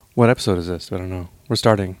What episode is this? I don't know. We're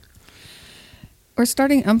starting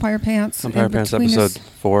Umpire Pants. Umpire Pants episode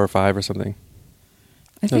 4 or 5 or something.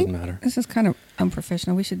 Doesn't matter. This is kind of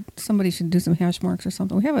unprofessional. Somebody should do some hash marks or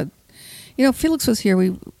something. We have if Felix was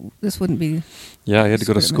here, this wouldn't be. Yeah, he had to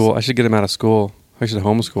go to school. I should get him out of school. I should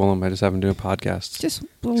homeschool him by just having him doing podcasts. Just a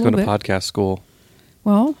little He's going bit. to podcast school.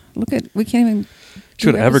 Well, we can't even.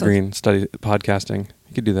 Should Evergreen study podcasting.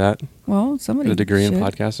 You could do that. Well, somebody Get a degree should. in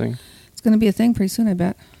podcasting. It's going to be a thing pretty soon, I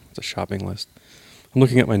bet. It's a shopping list. I'm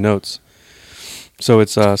looking at my notes. So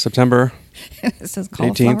it's September It says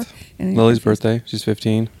cauliflower. 18th. And Lily's birthday. She's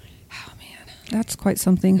 15. Oh, man. That's quite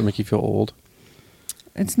something. It'll make you feel old.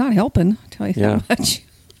 It's not helping, I'll tell you that much.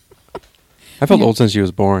 I felt old since she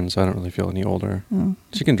was born, so I don't really feel any older. Oh.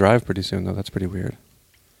 She can drive pretty soon, though. That's pretty weird.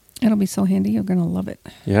 It'll be so handy. You're going to love it.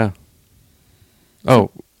 Yeah.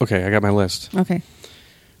 Oh, okay. I got my list. Okay.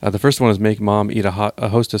 The first one is make mom eat a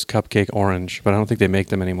Hostess cupcake orange, but I don't think they make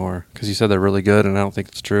them anymore because you said they're really good, and I don't think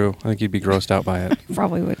it's true. I think you'd be grossed out by it.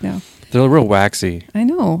 Probably would now. They're real waxy. I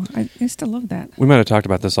know. I used to love that. We might have talked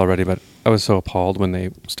about this already, but I was so appalled when they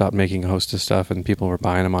stopped making Hostess stuff and people were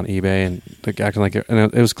buying them on eBay and like, acting like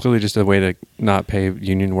and it was clearly just a way to not pay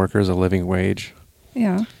union workers a living wage.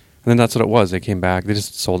 Yeah. And then that's what it was. They came back. They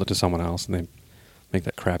just sold it to someone else, and they make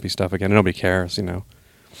that crappy stuff again. And nobody cares,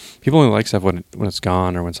 People only like stuff when it's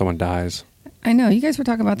gone or when someone dies. I know. You guys were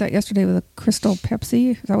talking about that yesterday with a Crystal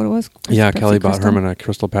Pepsi. Is that what it was? Yeah, Kelly bought Herman a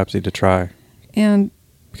Crystal Pepsi to try. And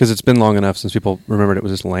because it's been long enough since people remembered it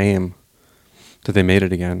was just lame that they made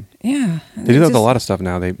it again. Yeah. They do that with a lot of stuff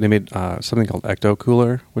now. They made something called Ecto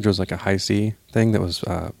Cooler, which was like a high C thing that was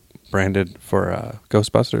branded for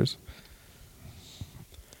Ghostbusters.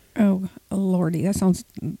 Oh, Lordy. That sounds...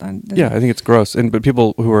 Yeah, I think it's gross. But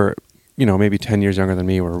people who were, maybe 10 years younger than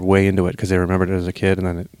me were way into it because they remembered it as a kid. And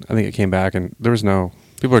then I think it came back and there was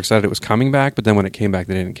people were excited it was coming back, but then when it came back,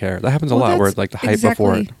 they didn't care. That happens a lot where it's like the hype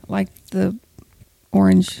before it. Like the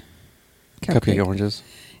orange Cupcake oranges.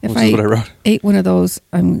 If which is what I wrote. Ate one of those,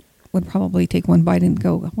 I would probably take one bite and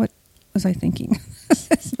go, what was I thinking?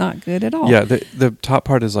 It's not good at all. Yeah, the top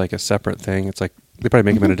part is like a separate thing. It's like they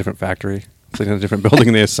probably make them in a different factory. It's like in a different building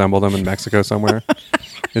and they assemble them in Mexico somewhere.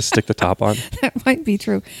 Just stick the top on. That might be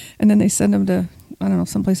true. And then they send them to, I don't know,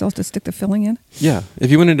 someplace else to stick the filling in. Yeah.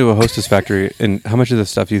 If you went into a Hostess factory, and how much of this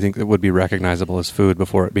stuff do you think that would be recognizable as food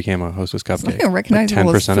before it became a Hostess cupcake? It's not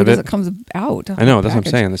recognizable like 10% as food of it? as it comes out. I know, that's what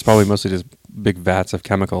I'm saying. It's probably mostly just big vats of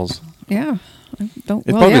chemicals. Yeah. It's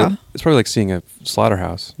probably like seeing a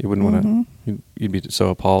slaughterhouse. You wouldn't want to, you'd be so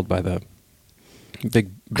appalled by the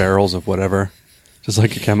big barrels of whatever. Just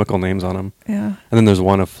like chemical names on them. Yeah. And then there's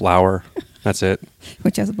one of flour. That's it.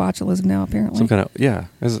 Which has botulism now, apparently. Some kind of, yeah.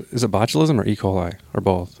 Is it botulism or E. coli? Or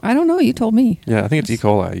both? I don't know. You told me. Yeah, I think it's E.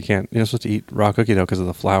 coli. You're not supposed to eat raw cookie dough because of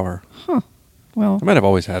the flour. Huh. Well. I might have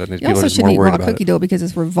always had it. You People also are just shouldn't more eat worried raw about cookie it. dough because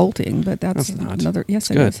it's revolting, but that's not. another.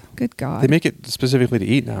 Yes, it's it is. Good God. They make it specifically to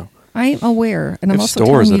eat now. I'm aware. And They I'm have also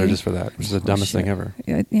stores telling that are you, just for that, which is the dumbest thing ever.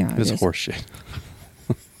 Yeah, it is horse shit.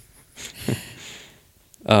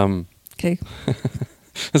 Okay.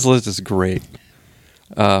 This list is great.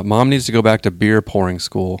 Mom needs to go back to beer pouring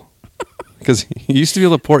school because you used to be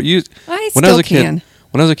able to pour. When I was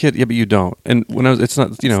a kid, yeah, but you don't. And when it's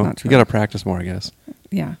not. You got to practice more, I guess.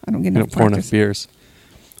 Yeah, I don't get You enough don't pour enough beers.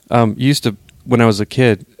 You used to, when I was a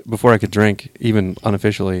kid, before I could drink, even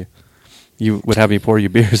unofficially, you would have me pour you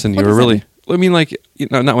beers, and you were really. I mean, like,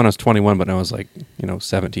 not when I was 21, but when I was like,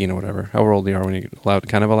 17 or whatever. How old you are when you're allowed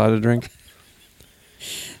to drink?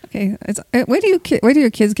 Okay, where do your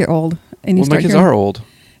kids get old? And you my kids are old.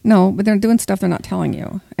 No, but they're doing stuff they're not telling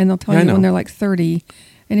you, and they'll tell you when they're like 30,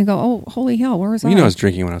 and you go, "Oh, holy hell, where was I?" I was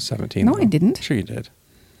drinking when I was 17. No, I didn't. Sure, you did.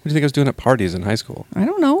 What do you think I was doing at parties in high school? I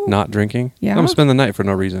don't know. Not drinking. Yeah, I'm spending the night for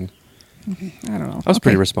no reason. I don't know. I was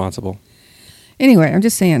pretty responsible. Anyway, I'm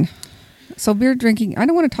just saying. So beer drinking, I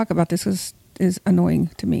don't want to talk about this because is annoying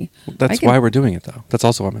to me. That's why we're doing it, though. That's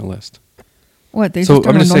also on my list. What? I'm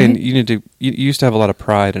just saying, you used to have a lot of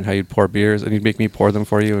pride in how you'd pour beers, and you'd make me pour them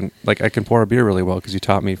for you, and like I can pour a beer really well because you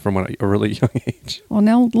taught me from a really young age. Well,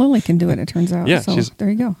 now Lily can do it. It turns out. Yeah, so there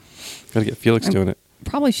you go. Got to get Felix doing it.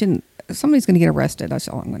 Probably shouldn't. Somebody's going to get arrested. That's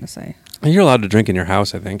all I'm going to say. And you're allowed to drink in your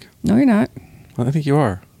house, I think. No, you're not. Well, I think you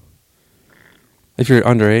are. If you're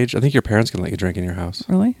underage, I think your parents can let you drink in your house.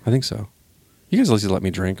 Really? I think so. You guys at least let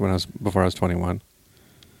me drink before I was 21.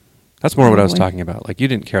 That's more what I was talking about. Like, you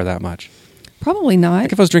didn't care that much. Probably not.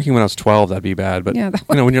 Like if I was drinking when I was 12, that'd be bad. But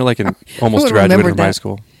when you're like almost graduated from high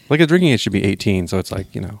school, like a drinking age should be 18. So it's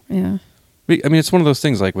like, Yeah. I mean, it's one of those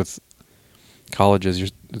things like with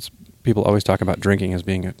colleges, people always talk about drinking as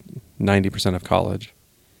being 90% of college.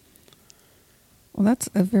 Well, that's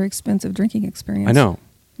a very expensive drinking experience. I know.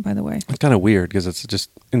 by the way. It's kind of weird because it's just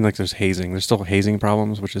like there's hazing. There's still hazing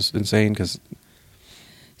problems, which is insane because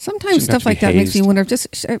sometimes stuff like that makes me wonder.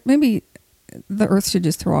 Just maybe the Earth should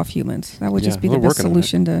just throw off humans. That would just be the best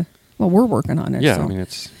solution to. Well, we're working on it. Yeah, so. I mean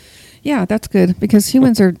it's. Yeah, that's good because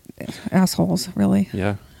humans are assholes, really.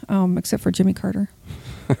 Yeah. Except for Jimmy Carter.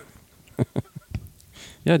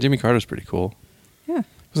 Yeah, Jimmy Carter's pretty cool. Yeah.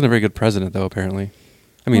 He wasn't a very good president, though. Apparently,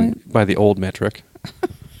 I mean, by the old metric.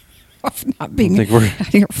 Of not being out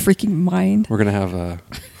of your freaking mind. We're gonna have a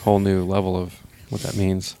whole new level of what that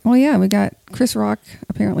means. Well, yeah, we got Chris Rock.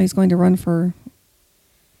 Apparently, he's going to run for.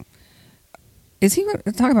 Is he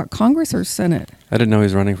talking about Congress or Senate? I didn't know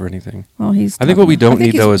he's running for anything. Well, he's. I think what we don't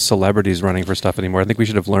need though is celebrities running for stuff anymore. I think we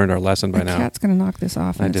should have learned our lesson by now. Cat's going to knock this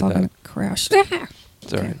off, and it's all going to crash.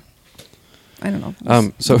 It's all right. I don't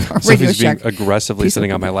know. So Sophie's being aggressively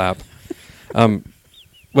sitting on my lap.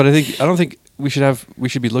 But I don't think we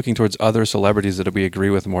should be looking towards other celebrities that we agree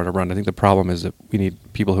with more to run. I think the problem is that we need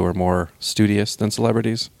people who are more studious than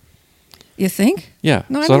celebrities. You think? Yeah.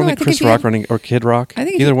 No, so I don't think Chris Rock running or Kid Rock. I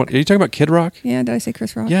think either one. Are you talking about Kid Rock? Yeah. Did I say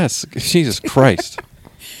Chris Rock? Yes. Jesus Christ.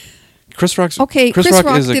 Chris Rock's okay. Chris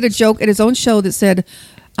Rock did a joke at his own show that said,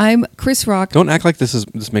 "I'm Chris Rock." Don't act like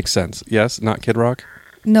this makes sense. Yes, not Kid Rock.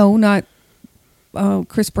 No, not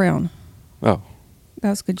Chris Brown. Oh. That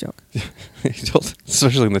was a good joke.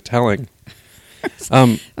 Especially in the telling.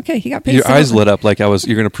 Okay, he got paid. Your eyes lit up like you're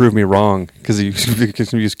going to prove me wrong because you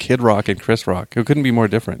use Kid Rock and Chris Rock. It couldn't be more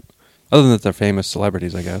different. Other than that, they're famous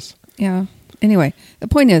celebrities, I guess. Yeah. Anyway, the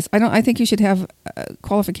point is, I think you should have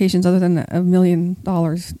qualifications other than $1 million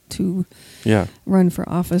to run for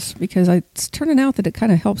office because it's turning out that it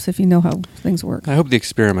kind of helps if you know how things work. I hope the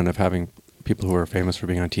experiment of having people who are famous for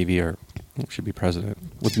being on TV should be president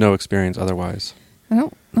with no experience otherwise. I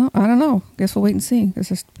don't know. Guess we'll wait and see.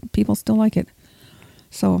 Because people still like it.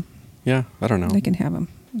 So. Yeah, I don't know. They can have him.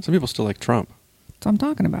 Some people still like Trump. That's what I'm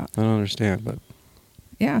talking about. I don't understand, but.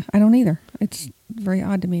 Yeah, I don't either. It's very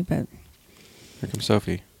odd to me, but. Here comes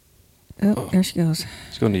Sophie. Oh, there she goes.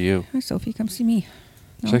 She's going to you. Hi, Sophie. Come see me.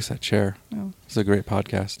 No. She likes that chair. No. This is a great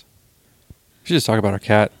podcast. We should just talk about our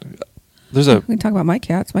cat. We can talk about my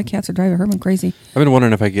cats. My cats are driving Herman crazy. I've been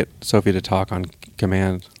wondering if I get Sophie to talk on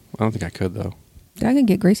command. I don't think I could, though. I can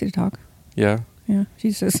get Gracie to talk. Yeah? Yeah.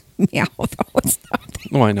 She says, meow, though. It's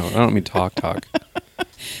not. No, I know. I don't mean talk.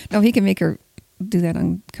 No, he can make her do that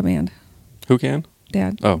on command. Who can?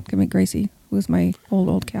 Dad. Oh. Can make Gracie, who's my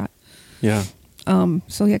old cat. Yeah.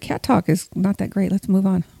 So, yeah, cat talk is not that great. Let's move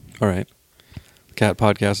on. All right. The cat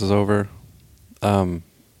podcast is over.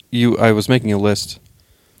 I was making a list.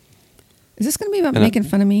 Is this going to be about making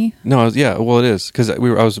fun of me? No, it is. Because I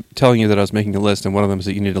was telling you that I was making a list, and one of them is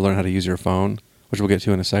that you need to learn how to use your phone, which we'll get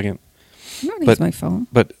to in a second. I'm not going to use my phone.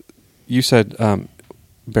 But you said,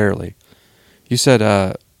 barely. You said,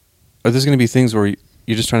 are there going to be things where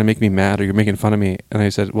you're just trying to make me mad or you're making fun of me? And I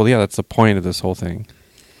said, well, yeah, that's the point of this whole thing.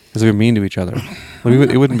 Because we're mean to each other.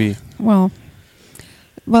 It wouldn't be... Well,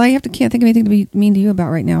 I can't think of anything to be mean to you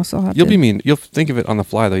about right now, so I'll have You'll be mean. You'll think of it on the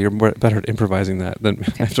fly, though. You're better at improvising that than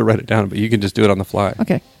I have to write it down, but you can just do it on the fly.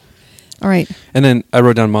 Okay. All right. And then I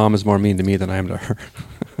wrote down Mom is more mean to me than I am to her.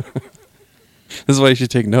 This is why you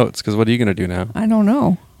should take notes, because what are you going to do now? I don't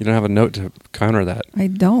know. You don't have a note to counter that. I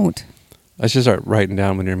don't. I should start writing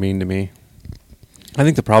down when you're mean to me. I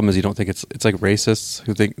think the problem is you don't think it's like racists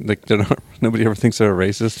who think like nobody ever thinks they're a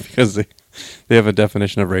racist because they have a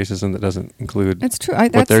definition of racism that doesn't include that's true.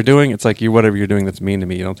 What they're doing. It's like whatever you're doing that's mean to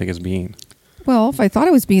me, you don't think is mean. Well, if I thought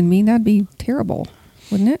I was being mean, that'd be terrible,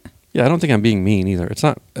 wouldn't it? Yeah, I don't think I'm being mean either. It's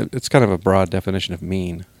not. It's kind of a broad definition of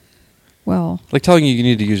mean. Well, like telling you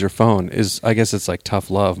need to use your phone is, I guess it's like tough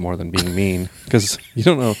love more than being mean because you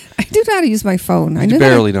don't know. I do know how to use my phone. You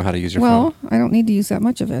barely know how to use your phone. Well, I don't need to use that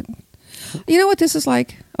much of it. You know what this is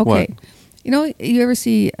like? Okay. What? You know, you ever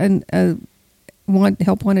see a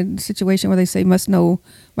help wanted situation where they say must know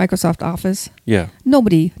Microsoft Office? Yeah.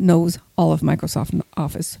 Nobody knows all of Microsoft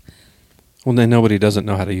Office. Well, then nobody doesn't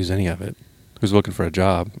know how to use any of it who's looking for a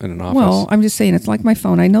job in an office. Well, I'm just saying it's like my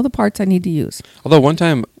phone. I know the parts I need to use. Although one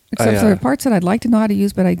time... Except for the parts that I'd like to know how to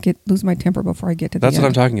use, but I lose my temper before I get to the That's end. what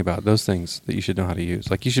I'm talking about. Those things that you should know how to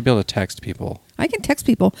use. Like you should be able to text people. I can text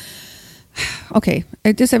people. Okay,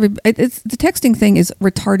 the texting thing is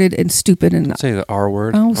retarded and stupid and say the R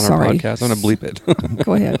word on our podcast. I'm gonna bleep it.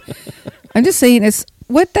 Go ahead. I'm just saying, it's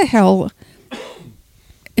what the hell.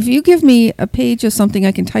 If you give me a page of something,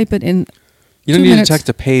 I can type it in. You don't need to text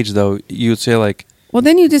a page though. You would say like. Well,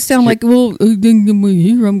 then you just sound like, well,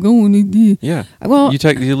 here I'm going. Yeah. Well,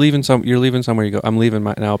 you're leaving somewhere. You go, I'm leaving.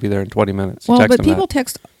 Now I'll be there in 20 minutes. Well, but people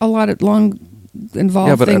text a lot at long involve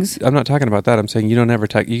yeah, but things. I'm not talking about that. I'm saying you don't ever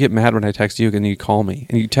text. You get mad when I text you, and you call me,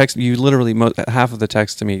 and you text. You literally half of the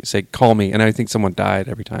text to me say "call me," and I think someone died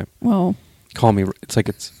every time. Well, call me. It's like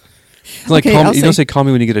it's like okay, call me. You don't say "call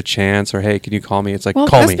me" when you get a chance, or "Hey, can you call me?" It's like well,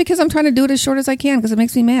 call that's me. because I'm trying to do it as short as I can because it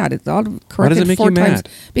makes me mad. It's all corrected Why does it make 4 you times mad?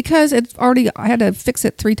 because it's already. I had to fix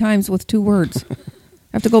it 3 times with 2 words. I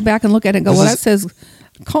have to go back and look at it and go, that says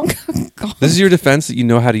call. This is your defense that you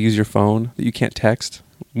know how to use your phone, that you can't text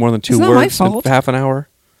more than 2 It's not words my in fault. half an hour.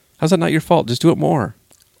 How's that not your fault? Just do it more.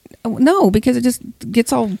 No, because it just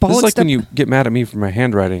gets all bollocksed This is like up. when you get mad at me for my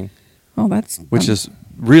handwriting, which is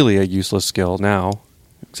really a useless skill now,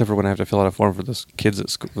 except for when I have to fill out a form for this kids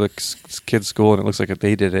at kids school, and it looks like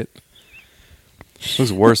they did it. It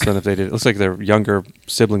looks worse than if they did it. It looks like their younger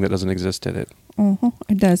sibling that doesn't exist did it.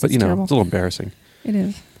 It does. But it's terrible. it's a little embarrassing. It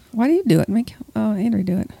is. Why do you do it? Make Andrew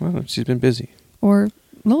do it. Well, she's been busy. Or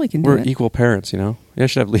Lily can do We're it. equal parents, Yeah, I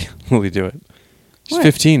should have Lily do it. She's What?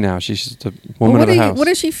 15 now. She's just a woman of the house. What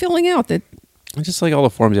is she filling out? That It's just like all the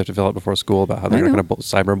forms you have to fill out before school about how they're I not know. going to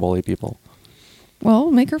cyberbully people.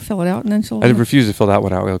 Well, make her fill it out, and then she'll. I refuse to fill that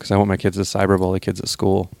one out because I want my kids to cyberbully kids at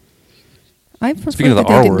school. I prefer Speaking of that the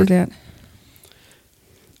they R didn't do word. that.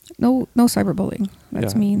 No cyberbullying.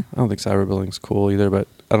 That's Yeah. mean. I don't think cyberbullying's cool either, but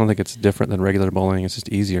I don't think it's different than regular bullying. It's just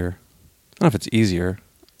easier. I don't know if it's easier.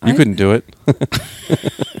 You couldn't do it.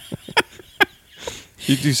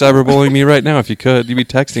 You'd do cyberbullying me right now if you could. You'd be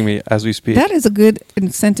texting me as we speak. That is a good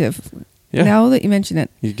incentive. Yeah. Now that you mention it,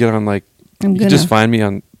 You get on you I'm could gonna. just find me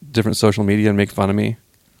on different social media and make fun of me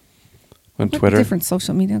on What Twitter. different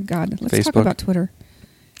social media? God, let's talk Facebook? about Twitter.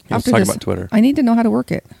 Let's After talk this, about Twitter. I need to know how to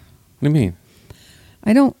work it. What do you mean?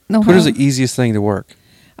 I don't know Twitter's how. the easiest thing to work.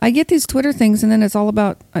 I get these Twitter things, and then it's all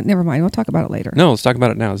about. Never mind. We'll talk about it later. No, let's talk about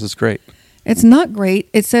it now. This is great. It's not great.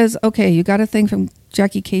 It says, okay, you got a thing from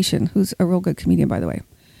Jackie Cation, who's a real good comedian, by the way.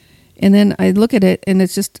 And then I look at it, and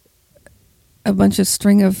it's just a bunch of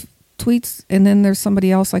string of tweets. And then there's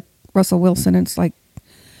somebody else like Russell Wilson, and it's like,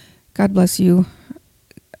 God bless you.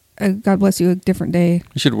 God bless you, a different day.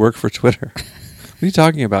 You should work for Twitter. What are you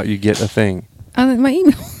talking about? You get a thing. My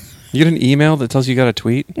email. You get an email that tells you got a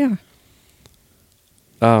tweet? Yeah.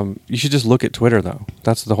 You should just look at Twitter, though.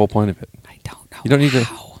 That's the whole point of it. I don't know. You don't need to.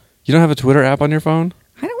 You don't have a Twitter app on your phone?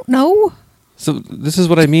 I don't know. So this is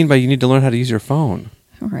what I mean by you need to learn how to use your phone.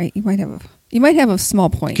 All right. You might have a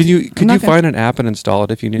small point. Could you find an app and install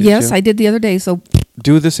it if you needed to? Yes, I did the other day. So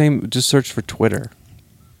do the same. Just search for Twitter,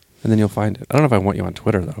 and then you'll find it. I don't know if I want you on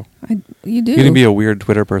Twitter though. you do. You need to be a weird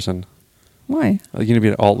Twitter person. Why? You need to be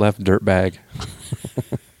an alt-left dirtbag.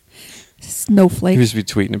 Snowflake. You used to be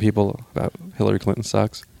tweeting to people about Hillary Clinton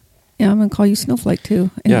sucks. Yeah, I'm gonna call you Snowflake too.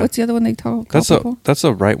 And Yeah. what's the other one they call That's people? that's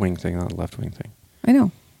a right-wing thing, not a left-wing thing. I know.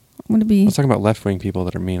 I'm gonna be. Let's talk about left-wing people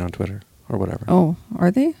that are mean on Twitter or whatever. Oh, are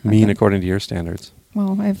they Mean Okay. according to your standards.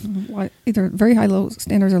 Well, I have either very high low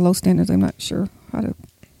standards or low standards. I'm not sure how to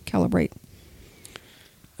calibrate.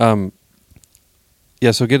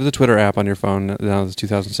 Yeah, so get the Twitter app on your phone. Now it's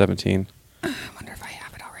 2017. I wonder if I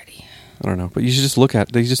have it already. I don't know, but you should just look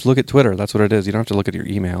at Twitter. That's what it is. You don't have to look at your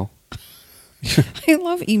email. I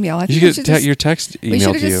love email. I You think should we should get just, your text we emailed should to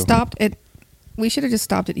have just you. stopped at. We should have just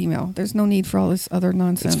stopped at email. There's no need for all this other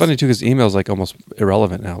nonsense. It's funny too because email is like almost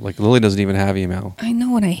irrelevant now. Like Lily doesn't even have email. I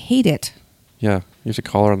know, and I hate it. Yeah, you have to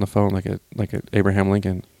call her on the phone like a Abraham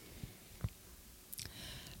Lincoln,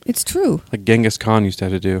 It's true. like Genghis Khan used to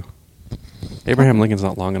have to do. Abraham Lincoln's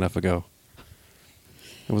not long enough ago.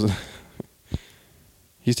 It was.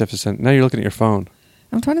 He used to have to send. Now you're looking at your phone.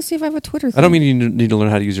 I'm trying to see if I have a Twitter thing. I don't mean you need to learn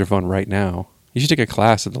how to use your phone right now. You should take a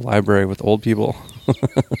class at the library with old people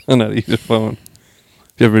on how to use a phone.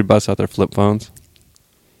 If everybody busts out their flip phones.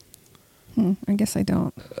 I guess I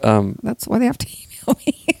don't. Um, That's why they have to email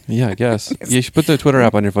me. Yeah, I guess. You should put the Twitter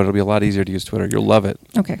app on your phone. It'll be a lot easier to use Twitter. You'll love it.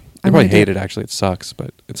 Okay. You probably hate it, actually. It sucks,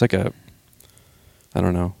 but it's like I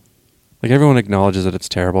don't know. Like everyone acknowledges that it's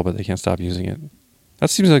terrible, but they can't stop using it. That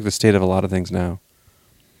seems like the state of a lot of things now.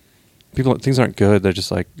 Things aren't good. They're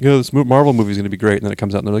just like, this Marvel movie is going to be great. And then it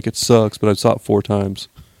comes out and they're like, it sucks, but I saw it 4 times.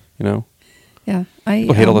 You know? Yeah.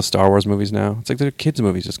 People hate all the Star Wars movies now. It's like they're kids'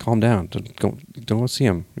 movies. Just calm down. Don't want to see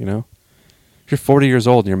them, you know? If you're 40 years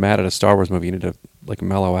old and you're mad at a Star Wars movie, you need to like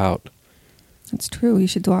mellow out. That's true. You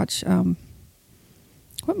should watch.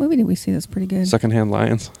 What movie did we see that's pretty good? Secondhand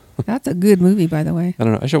Lions. That's a good movie, by the way. I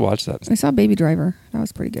don't know. I should watch that. I saw Baby Driver. That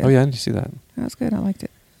was pretty good. Oh, yeah. I need to see that. That was good. I liked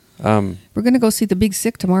it. We're going to go see The Big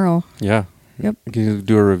Sick tomorrow. Yeah. Yep. Can you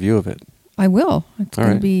do a review of it? I will. It's All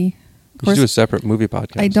going right. to be... We should do a separate movie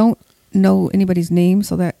podcast. I don't know anybody's name,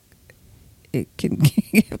 so that it can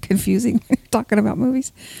get confusing talking about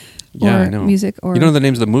movies. Yeah, or I know. music. Or you don't know the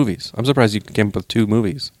names of the movies. I'm surprised you came up with 2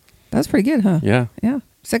 movies. That's pretty good, huh? Yeah. Yeah.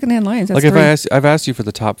 Secondhand Lions. That's Like if I've asked you for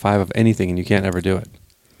the top 5 of anything and you can't ever do it.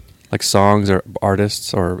 Like songs or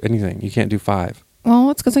artists or anything. You can't do 5. Well,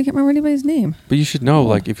 that's because I can't remember anybody's name. But you should know,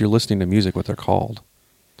 like, if you're listening to music, what they're called.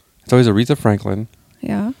 It's always Aretha Franklin.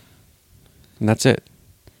 Yeah. And that's it.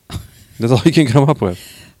 That's all you can come up with.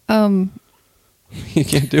 You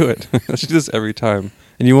can't do it. She does this every time.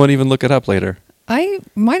 And you won't even look it up later. I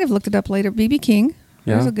might have looked it up later. B.B. King.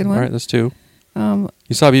 Yeah. There's a good one. All right, that's 2. You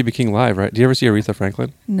saw B.B. King live, right? Did you ever see Aretha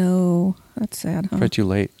Franklin? No. That's sad, huh? Probably too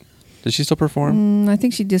late. Did she still perform? I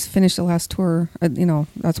think she just finished the last tour.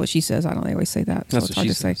 That's what she says. I don't know. They always say that. So That's it's what hard she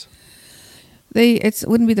to say. says. It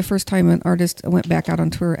wouldn't be the first time an artist went back out on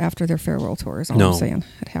tour after their farewell tour. Is all No. I'm saying.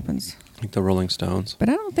 It happens. Like the Rolling Stones. But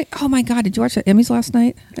I don't think. Oh my God! Did you watch the Emmys last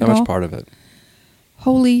night? I watched part of it.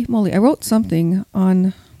 Holy moly! I wrote something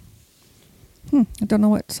on. I don't know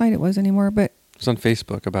what site it was anymore, but It's on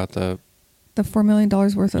Facebook about the $4 million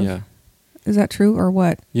worth of. Yeah. Is that true or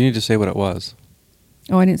what? You need to say what it was.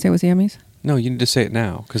 Oh, I didn't say it was the Emmys. No, you need to say it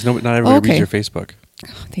now because not everybody reads your Facebook.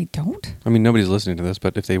 Oh, they don't. I mean, nobody's listening to this,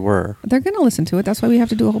 but if they were, They're going to listen to it. That's why we have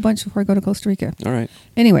to do a whole bunch before I go to Costa Rica. all right.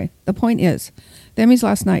 Anyway, the point is, the Emmys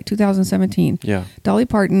last night, 2017. Yeah. Dolly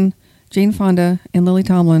Parton, Jane Fonda, and Lily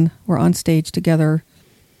Tomlin were on stage together,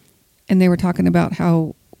 and they were talking about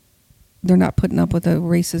how they're not putting up with a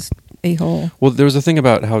racist a-hole. Well, there was a thing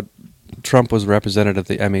about how Trump was represented at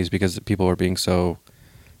the Emmys because people were being so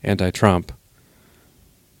anti-Trump.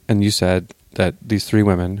 And you said that these 3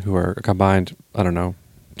 women who are combined, I don't know,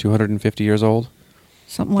 250 years old?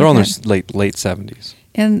 Something They're all like in that. their late 70s.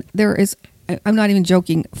 And there is, I'm not even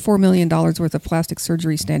joking, $4 million worth of plastic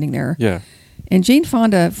surgery standing there. Yeah. And Jane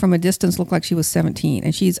Fonda, from a distance, looked like she was 17,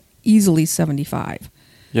 and she's easily 75.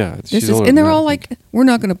 Yeah. This is, and they're all like, we're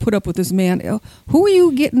not going to put up with this man. Who are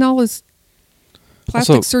you getting all this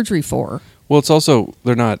plastic surgery for? Well, it's also,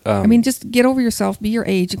 they're not... I mean, just get over yourself, be your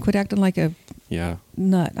age, and quit acting like a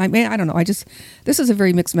nut. I mean, I don't know. This is a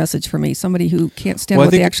very mixed message for me. Somebody who can't stand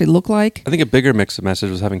what they actually look like. I think a bigger mixed message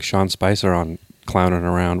was having Sean Spicer on clowning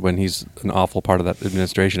around when he's an awful part of that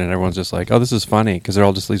administration, and everyone's just like, oh, this is funny, because they're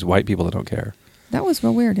all just these white people that don't care. That was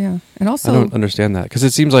real weird, yeah. And also... I don't understand that, because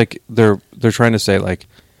it seems like they're trying to say, like,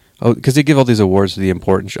 oh, because they give all these awards to the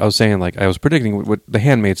important show. I was saying, like, I was predicting what The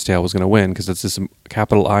Handmaid's Tale was going to win, because it's this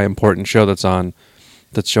capital I important show that's showing,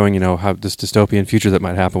 how this dystopian future that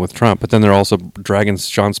might happen with Trump. But then they're also dragging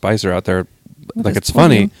Sean Spicer out there like it's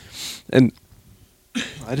funny. And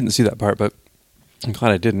I didn't see that part, but I'm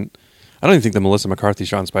glad I didn't. I don't even think the Melissa McCarthy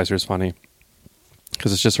Sean Spicer is funny,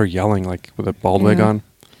 because it's just her yelling, like, with a bald wig on.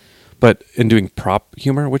 But in doing prop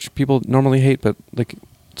humor, which people normally hate, but like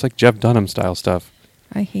it's like Jeff Dunham style stuff.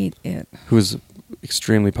 I hate it. Who is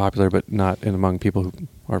extremely popular, but not among people who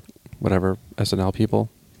are whatever SNL people,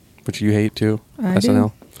 which you hate too. I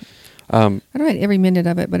SNL. Do. I don't hate every minute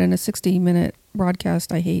of it, but in a 60-minute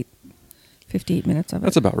broadcast, I hate 58 minutes of it.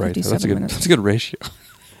 That's about right. That's a minutes. good ratio.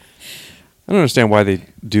 I don't understand why they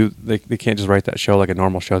can't just write that show like a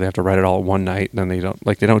normal show. They have to write it all at one night, and then they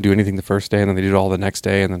don't do anything the first day, and then they do it all the next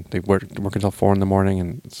day, and then they work until 4 a.m,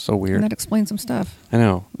 and it's so weird. And that explains some stuff. I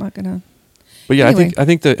know. I'm not gonna. But yeah, anyway. I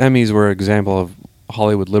think the Emmys were an example of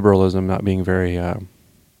Hollywood liberalism not being very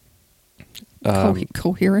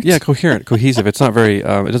coherent. Yeah, coherent, cohesive. It's not very.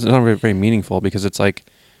 It's not very meaningful, because it's like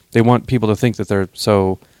they want people to think that they're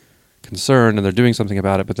so concerned and they're doing something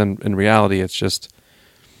about it, but then in reality, it's just.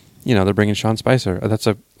 They're bringing Sean Spicer. That's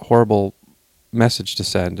a horrible message to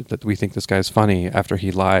send, that we think this guy's funny after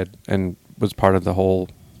he lied and was part of the whole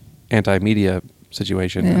anti-media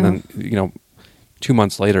situation. Yeah. And then, 2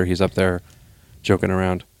 months later, he's up there joking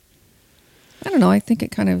around. I don't know. I think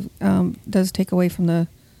it kind of does take away from the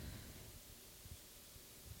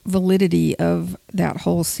validity of that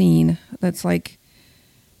whole scene. That's like,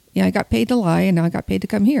 I got paid to lie, and now I got paid to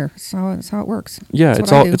come here. So that's how it works. Yeah,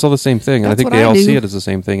 it's all the same thing, and I think they all see it as the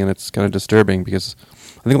same thing, and it's kind of disturbing, because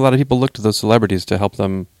I think a lot of people look to those celebrities to help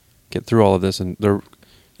them get through all of this, and they're,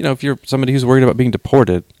 if you're somebody who's worried about being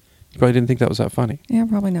deported, you probably didn't think that was that funny. Yeah,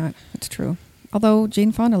 probably not. It's true. Although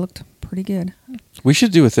Jane Fonda looked pretty good. We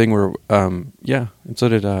should do a thing where, and so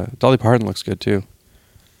did Dolly Parton looks good too.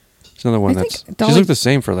 It's another one she's looked the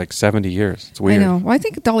same for like 70 years. It's weird. I know. Well, I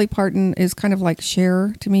think Dolly Parton is kind of like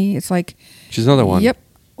Cher to me. It's like... She's another one. Yep.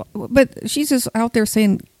 But she's just out there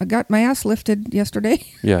saying, I got my ass lifted yesterday.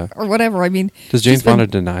 Yeah. Or whatever. I mean... Does Jane Fonda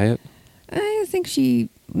deny it? I think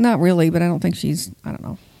not really, but I don't think I don't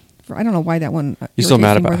know. I don't know why that one... You still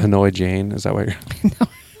mad about Hanoi Jane? Is that why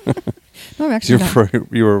you're... No, I'm actually not.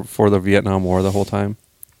 You were for the Vietnam War the whole time?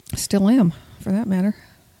 Still am, for that matter.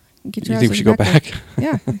 You think we should go back?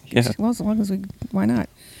 Yeah. Well, as long as why not?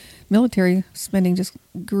 military spending just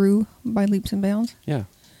grew by leaps and bounds. Yeah.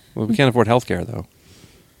 Well, we can't afford health care, though.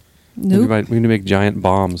 Nope. We need to make giant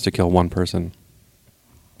bombs to kill one person.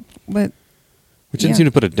 But which didn't seem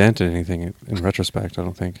to put a dent in anything in retrospect, I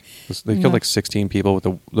don't think. They killed like 16 people with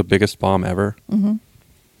the biggest bomb ever. Mm-hmm.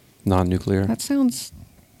 Non-nuclear. That sounds...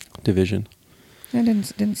 Division. That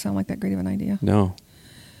didn't sound like that great of an idea. No.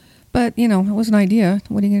 But, it was an idea.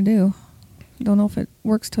 What are you going to do? Don't know if it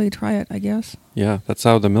works till you try it, I guess. Yeah, that's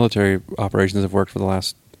how the military operations have worked for the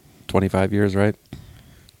last 25 years, right?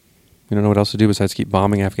 We don't know what else to do besides keep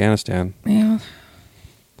bombing Afghanistan. Yeah.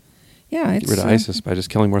 Yeah, it's... Get rid of ISIS by just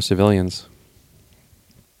killing more civilians.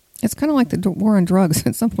 It's kind of like the war on drugs.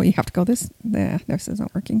 At some point, you have to go, this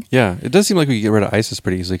isn't working. Yeah, it does seem like we could get rid of ISIS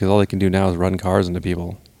pretty easily because all they can do now is run cars into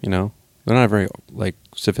people, They're not a very,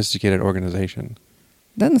 sophisticated organization.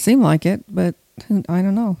 Doesn't seem like it, but I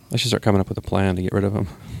don't know. I should start coming up with a plan to get rid of them.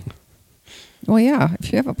 Well, yeah,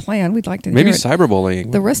 if you have a plan, we'd like to Maybe hear it.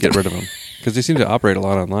 cyberbullying get rid of them because they seem to operate a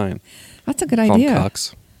lot online. That's a good Call idea. them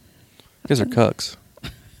cucks. You guys are cucks.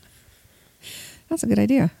 That's a good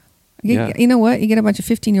idea. Yeah. You know what? You get a bunch of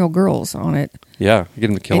 15-year-old girls on it. Yeah, you get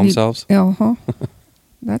them to kill themselves. Uh-huh.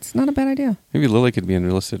 That's not a bad idea. Maybe Lily could be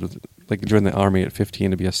enlisted with, join the army at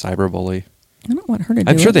 15 to be a cyberbully. I don't want her to do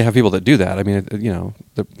it. I'm sure they have people that do that. I mean,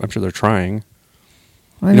 I'm sure they're trying.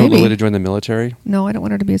 Well, you know Lily to join the military? No, I don't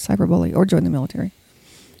want her to be a cyberbully or join the military.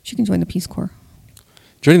 She can join the Peace Corps.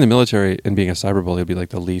 Joining the military and being a cyberbully would be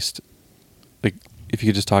the least... if you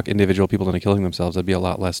could just talk individual people into killing themselves, that'd be a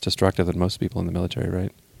lot less destructive than most people in the military,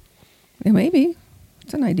 right? Yeah, maybe.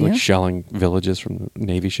 It's an idea. Shelling villages from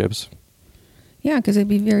Navy ships. Yeah, because it'd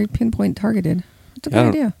be very pinpoint targeted. It's a good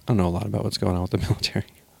idea. I don't know a lot about what's going on with the military.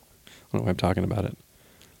 I don't know why I'm talking about it.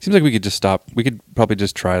 Seems like we could just stop. We could probably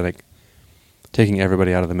just try taking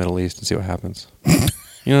everybody out of the Middle East and see what happens.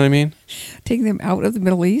 You know what I mean? Taking them out of the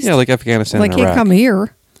Middle East? Yeah, like Afghanistan and Iraq. They can't come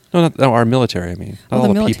here. No, not our military, I mean. Not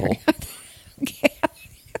all the people.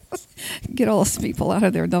 Get all those people out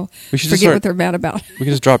of there. They'll forget what they're mad about. We can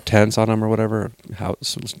just drop tents on them or whatever.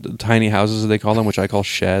 Tiny houses, as they call them, which I call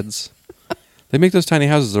sheds. They make those tiny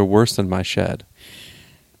houses. They're worse than my shed.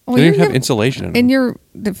 Well, they don't even have insulation in them. In your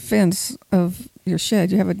defense of your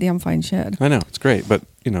shed, you have a damn fine shed. I know. It's great. But,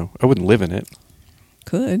 I wouldn't live in it.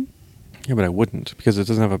 Could. Yeah, but I wouldn't because it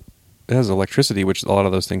doesn't have it has electricity, which a lot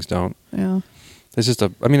of those things don't. Yeah. It's just I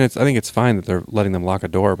think it's fine that they're letting them lock a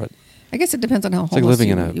door, but I guess it depends on how homeless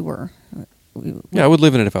you were. Yeah, I would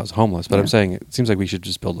live in it if I was homeless, but yeah. I'm saying it seems like we should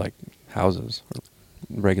just build houses, or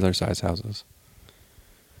regular size houses.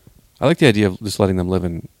 I like the idea of just letting them live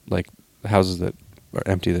in houses that are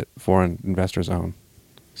empty that foreign investors own.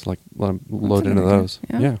 It's let them load into those.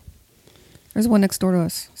 Yeah. There's one next door to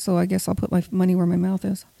us, so I guess I'll put my money where my mouth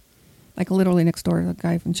is. Literally next door, the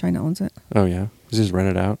guy from China owns it. Oh yeah, does he just rent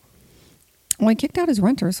it out? Well, he kicked out his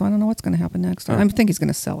renter, so I don't know what's going to happen next. I think he's going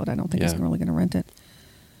to sell it. I don't think he's really going to rent it.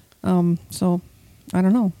 So I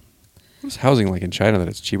don't know. What's housing like in China that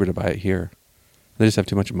it's cheaper to buy it here? They just have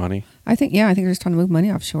too much money. I think they're just trying to move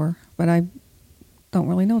money offshore, but I don't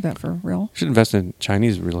really know that for real. You should invest in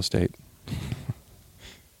Chinese real estate.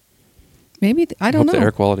 Maybe I don't know. Hope the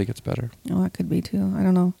air quality gets better. Oh, that could be too. I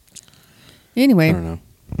don't know. Anyway, I don't know.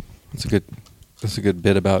 That's a good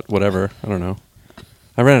bit about whatever. I don't know.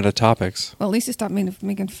 I ran out of topics. Well, at least you stopped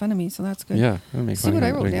making fun of me, so that's good. Yeah, I make See what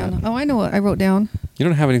I wrote down. Oh, I know what I wrote down. You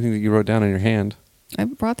don't have anything that you wrote down in your hand. I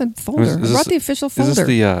brought the folder. I brought the official folder. Is this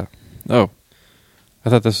the? Oh, I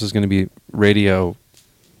thought this was going to be radio.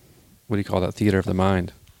 What do you call that? Theater of the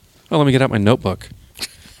mind. Oh, let me get out my notebook.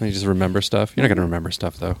 Let me just remember stuff. You're not going to remember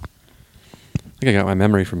stuff though. I think I got my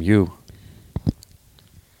memory from you.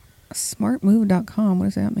 Smartmove.com. What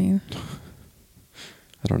does that mean?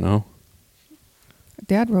 I don't know.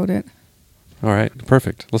 Dad wrote it. All right,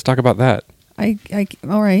 perfect. Let's talk about that.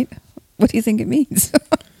 All right. What do you think it means?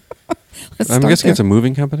 I'm guessing it's a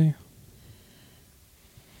moving company.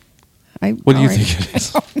 What do you think it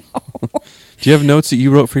is? I don't know. Do you have notes that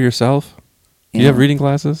you wrote for yourself? Do you have reading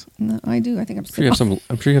glasses? No, I do. I think I'm sitting.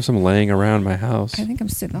 I'm sure you have some laying around my house. I think I'm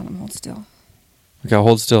sitting on them. Hold still. Okay, I'll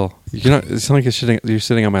hold still. You're not. It sounds like you're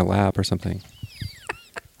sitting on my lap or something.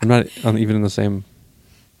 I'm not even in the same.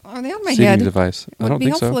 Are they on my seating head? device? I don't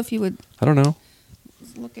think so. It would be helpful if you would. I don't know.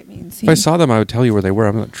 Look at me and see. If I saw them, I would tell you where they were.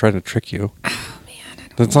 I'm not trying to trick you. Oh man,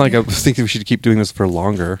 That's not like I was thinking we should keep doing this for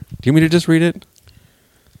longer. Do you want me to just read it?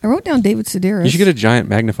 I wrote down David Sedaris. You should get a giant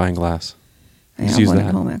magnifying glass. I have one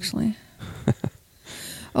at home actually.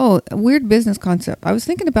 Oh, a weird business concept. I was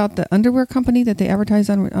thinking about the underwear company that they advertise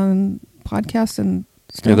on podcasts and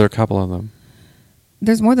stuff. Yeah, there are a couple of them.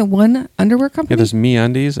 There's more than one underwear company? Yeah, there's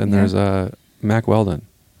MeUndies and there's Mack Weldon.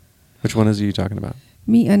 Which one is you talking about?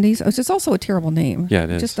 Me Undies. It's just also a terrible name. Yeah,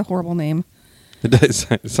 it is. Just a horrible name. It does.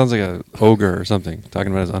 It sounds like a ogre or something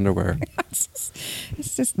talking about his underwear.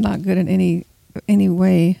 It's just not good in any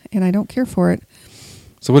way, and I don't care for it.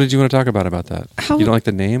 So what did you want to talk about that? You don't like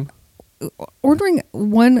the name? Ordering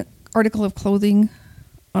one article of clothing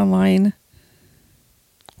online.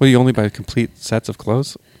 Well, you only buy complete sets of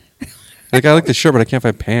clothes? Like, I like the shirt, but I can't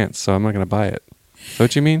find pants, so I'm not going to buy it. Is that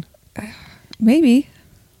what you mean? Maybe.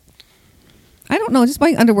 I don't know. Just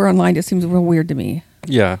buying underwear online just seems real weird to me.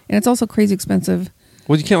 Yeah. And it's also crazy expensive.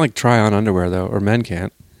 Well, you can't, like, try on underwear, though, or men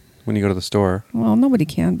can't when you go to the store. Well, nobody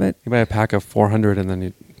can, but... You buy a pack of 400, and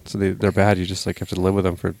then they're bad. You just, like, have to live with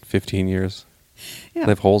them for 15 years. Yeah.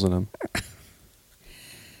 They have holes in them.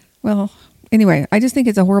 Well, anyway, I just think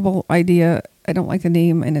it's a horrible idea. I don't like the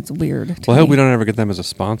name, and it's weird. Well, I hope we don't ever get them as a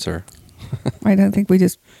sponsor. I don't think we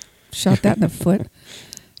just shot that in the foot.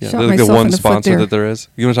 Yeah, shot they're like the myself one in the foot sponsor there. that there is.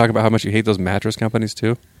 You want to talk about how much you hate those mattress companies,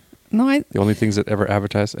 too? No, The only things that ever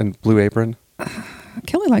advertise. And Blue Apron.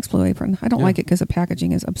 Kelly likes Blue Apron. I don't Yeah. like it because the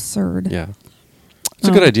packaging is absurd. Yeah. It's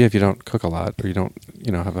a good idea if you don't cook a lot or you don't,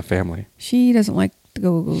 have a family. She doesn't like to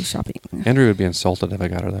go shopping. Andrew would be insulted if I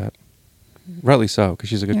got her that. Rightly so, because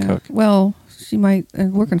she's a good cook. Well, she might,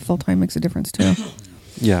 and working full-time makes a difference, too.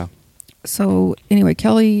 Yeah. So, anyway,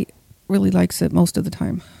 Kelly really likes it most of the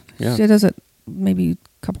time. Yeah. She does it maybe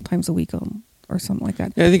a couple times a week or something like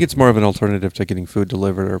that. Yeah, I think it's more of an alternative to getting food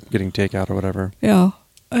delivered or getting takeout or whatever. Yeah.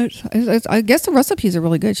 I guess the recipes are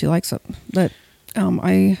really good. She likes it. But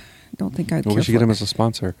I don't think I'd Well, care we should for get him it. as a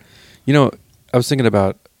sponsor. I was thinking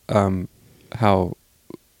about how,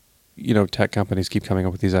 tech companies keep coming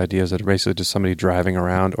up with these ideas that are basically just somebody driving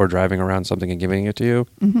around something and giving it to you.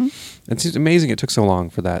 Mm-hmm. It seems amazing it took so long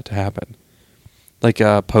for that to happen. Like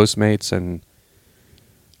Postmates and,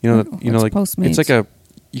 like Postmates? it's like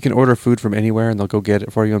you can order food from anywhere and they'll go get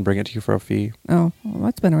it for you and bring it to you for a fee. Oh, well,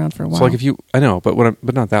 that's been around for a while. So like I know, but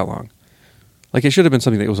but not that long. Like it should have been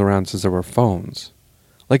something that was around since there were phones.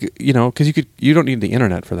 Like, because you don't need the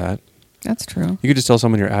internet for that. That's true. You could just tell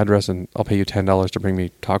someone your address and I'll pay you $10 to bring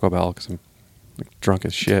me Taco Bell because I'm drunk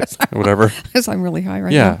as shit or whatever. Because I'm really high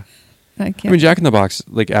right Yeah. now. I can't. I mean, Jack in the Box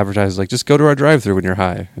advertises just go to our drive-thru when you're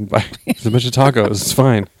high and buy a bunch of tacos. It's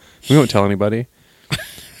fine. We won't tell anybody.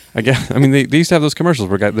 I mean, they used to have those commercials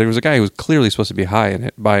where there was a guy who was clearly supposed to be high in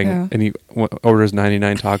it buying, and he orders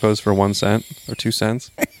 99 tacos for 1 cent or 2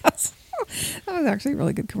 cents. Yes. That was actually a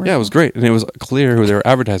really good commercial. Yeah, it was great, and it was clear who they were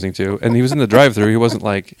advertising to. And he was in the drive-thru. He wasn't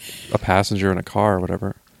like a passenger in a car or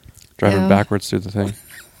whatever, driving backwards through the thing.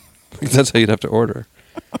 That's how you'd have to order.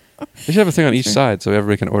 They should have a thing on each side so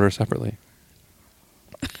everybody can order separately.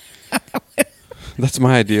 That's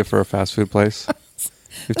my idea for a fast food place.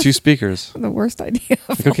 With 2 speakers. The worst idea.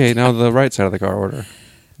 Okay, now the right side of the car order. And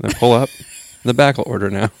then pull up. And the back will order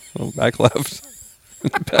now. Back left.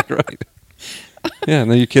 Back right. Yeah,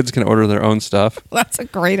 and then your kids can order their own stuff. That's a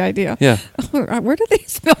great idea. Yeah. Where do they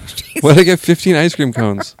smell cheese? Why did I get 15 ice cream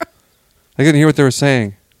cones? I couldn't hear what they were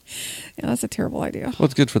saying. Yeah, that's a terrible idea. Well,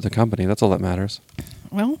 it's good for the company. That's all that matters.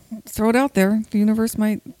 Well, throw it out there. The universe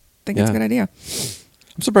might think it's a good idea.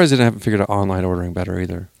 I'm surprised they haven't figured out online ordering better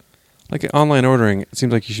either. Like online ordering, it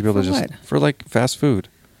seems like you should be able to for fast food.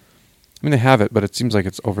 I mean, they have it, but it seems like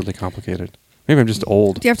it's overly complicated. Maybe I'm just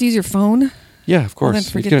old. Do you have to use your phone? Yeah, of course. Well, then you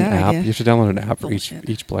forget get an that app. idea. You have to download an app for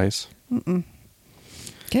each place. Mm-mm.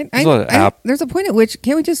 There's a lot of app. There's a point at which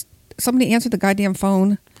can't we just somebody answer the goddamn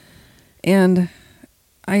phone, and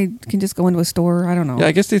I can just go into a store. I don't know. Yeah,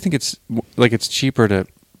 I guess they think it's cheaper to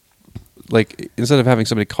instead of having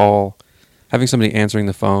somebody call, having somebody answering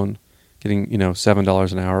the phone, getting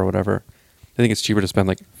 $7 an hour or whatever. I think it's cheaper to spend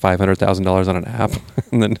 $500,000 on an app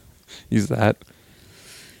and then use that.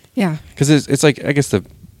 Yeah, because it's I guess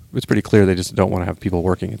it's pretty clear they just don't want to have people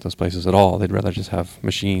working at those places at all. They'd rather just have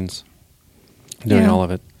machines doing all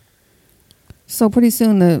of it. So pretty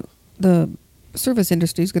soon the service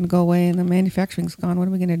industry is going to go away and the manufacturing's gone. What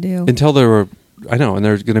are we going to do? Until and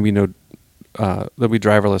there's going to be there'll be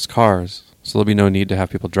driverless cars, so there'll be no need to have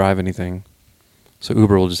people drive anything. So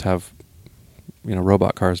Uber will just have,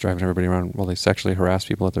 robot cars driving everybody around while they sexually harass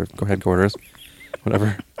people at their headquarters,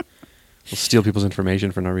 whatever. They'll steal people's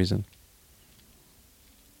information for no reason.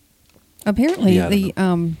 Apparently,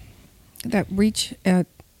 that reach at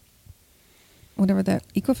whatever that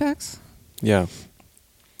Equifax. Yeah.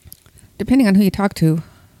 Depending on who you talk to,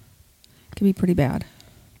 can be pretty bad.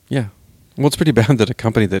 Yeah. Well, it's pretty bad that a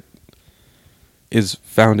company that is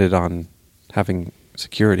founded on having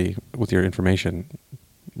security with your information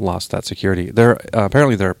lost that security.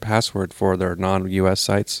 Apparently their password for their non-US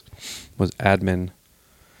sites was admin.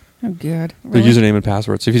 Oh, good. Really? Their username and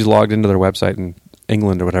password. So if you logged into their website and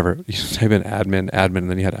England or whatever, you just type in admin, and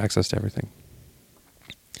then you had access to everything.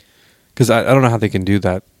 Because I don't know how they can do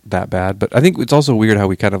that bad, but I think it's also weird how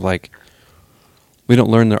we kind of like, we don't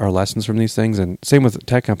learn our lessons from these things, and same with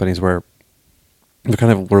tech companies where they're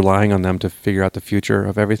kind of relying on them to figure out the future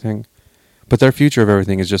of everything. But their future of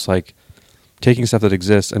everything is just like taking stuff that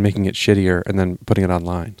exists and making it shittier and then putting it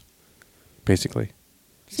online, basically.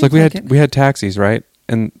 It's like we had taxis, right?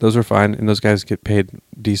 And those were fine, and those guys get paid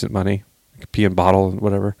decent money, like pee and bottle and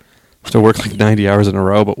whatever. Still work like 90 hours in a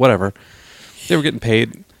row, but whatever. They were getting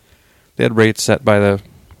paid. They had rates set by the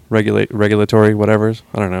regulatory whatevers.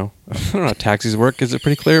 I don't know. I don't know how taxis work. Is it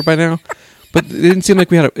pretty clear by now? But it didn't seem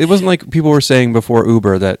like it wasn't like people were saying before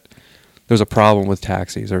Uber that there was a problem with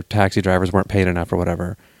taxis or taxi drivers weren't paid enough or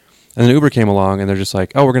whatever. And then Uber came along and they're just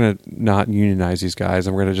like, oh, we're going to not unionize these guys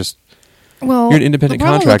and we're going to just, you're an independent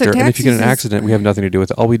contractor, and if you get an accident, we have nothing to do with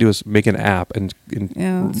it. All we do is make an app and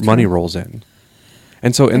money rolls in.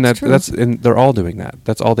 And so and they're all doing that.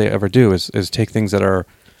 That's all they ever do is take things that are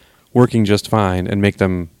working just fine and make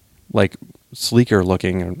them like sleeker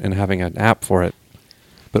looking and having an app for it,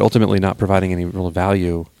 but ultimately not providing any real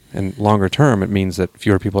value. And longer term, it means that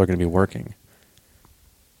fewer people are going to be working.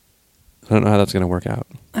 I don't know how that's going to work out.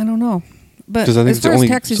 I don't know. But as far as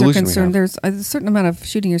taxis are concerned, there's a certain amount of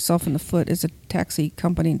shooting yourself in the foot as a taxi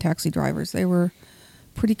company and taxi drivers. They were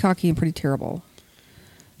pretty cocky and pretty terrible.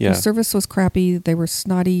 Yeah. The service was crappy. They were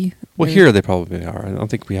snotty. Well, here they probably are. I don't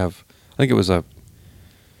think we have... I think it was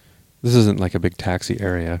this isn't like a big taxi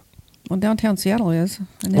area. Well, downtown Seattle is.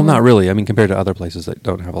 Well, not really. I mean, compared to other places that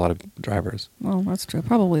don't have a lot of drivers. Well, that's true.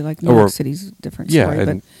 Probably like New York City's a different story. Yeah,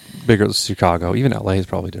 and bigger Chicago. Even LA is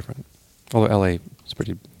probably different. Although LA is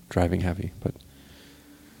pretty driving heavy. But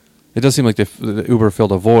it does seem like the Uber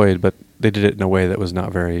filled a void, but they did it in a way that was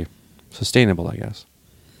not very sustainable, I guess.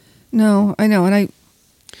 No, I know. And I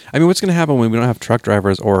mean, what's going to happen when we don't have truck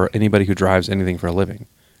drivers or anybody who drives anything for a living?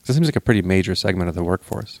 This seems like a pretty major segment of the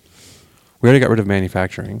workforce. We already got rid of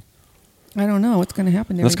manufacturing. I don't know what's going to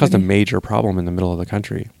happen to That's caused a major problem in the middle of the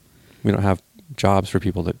country. We don't have jobs for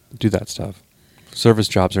people that do that stuff. Service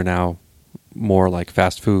jobs are now more like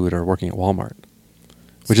fast food or working at Walmart,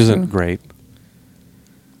 which isn't great.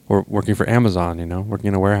 Or working for Amazon, working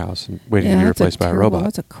in a warehouse and waiting to be replaced by a robot.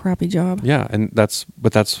 That's a crappy job. Yeah, and that's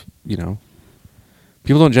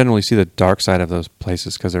people don't generally see the dark side of those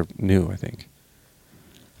places because they're new, I think.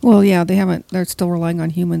 Well, yeah, they're still relying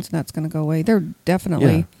on humans, and that's going to go away. They're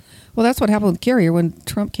definitely... Yeah. Well, that's what happened with Carrier when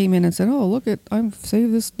Trump came in and said, "Oh, look I've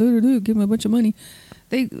saved this, give him a bunch of money."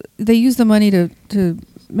 They used the money to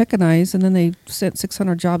mechanize, and then they sent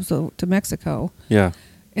 600 jobs to Mexico. Yeah,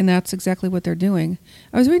 and that's exactly what they're doing.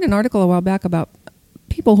 I was reading an article a while back about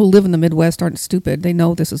people who live in the Midwest aren't stupid. They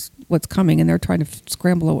know this is what's coming, and they're trying to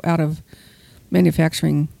scramble out of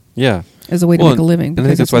manufacturing. Yeah, as a way to make a living. And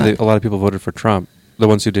I think that's why a lot of people voted for Trump. The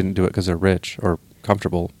ones who didn't do it because they're rich or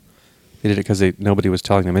comfortable. They did it because nobody was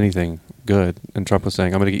telling them anything good, and Trump was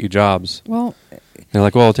saying, "I'm going to get you jobs." Well, and they're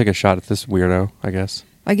like, "Well, I'll take a shot at this weirdo, I guess."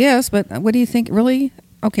 But what do you think? Really?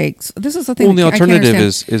 Okay, so this is the thing. Well, the alternative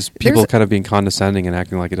is people kind of being condescending and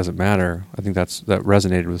acting like it doesn't matter. I think that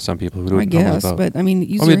resonated with some people who didn't normally vote. But I mean,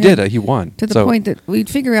 it did. He won to the point that we'd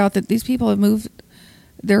figure out that these people have moved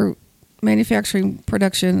their manufacturing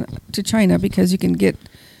production to China because you can get.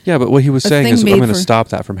 Yeah, but what he was saying is, I'm going to stop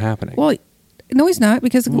that from happening. Well. No, he's not,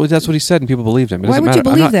 because... Well, that's what he said, and people believed him. Why would you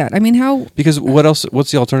believe that? I mean, how... Because what else? What's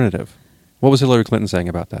the alternative? What was Hillary Clinton saying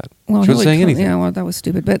about that? Well, she wasn't saying anything. Yeah, well, that was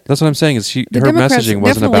stupid, but... That's what I'm saying, is her messaging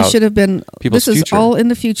wasn't about should have been, people's future. This is all in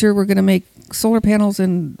the future. We're going to make solar panels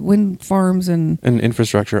and wind farms and... And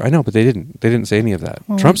infrastructure. I know, but they didn't. They didn't say any of that.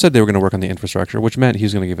 Well, Trump said they were going to work on the infrastructure, which meant he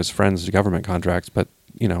was going to give his friends government contracts, but,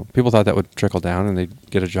 people thought that would trickle down and they'd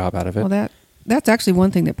get a job out of it. Well, that's actually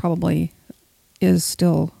one thing that probably is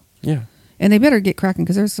still... Yeah. And they better get cracking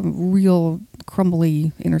because there's some real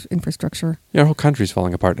crumbly infrastructure. Yeah, our whole country's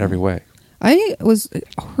falling apart in every way. I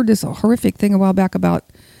heard this horrific thing a while back about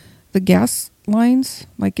the gas lines.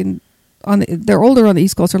 Like they're older on the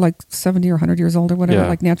East Coast. They're like 70 or 100 years old or whatever,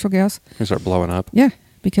 like natural gas. They start blowing up. Yeah,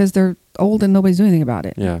 because they're old and nobody's doing anything about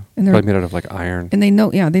it. Yeah, and they're made out of like iron. And they know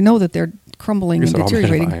that they're crumbling and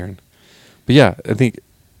deteriorating. All made out of iron. But yeah, I think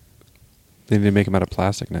they need to make them out of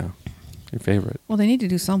plastic now. Your favorite. Well, they need to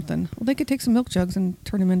do something. Well, they could take some milk jugs and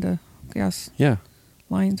turn them into gas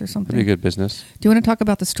lines or something. That'd be a good business. Do you want to talk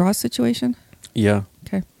about the straw situation? Yeah.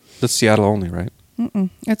 Okay. That's Seattle only, right?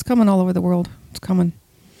 It's coming all over the world. It's coming.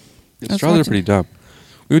 Straws are pretty dumb.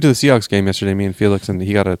 We went to the Seahawks game yesterday, me and Felix, and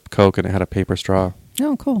he got a Coke and it had a paper straw.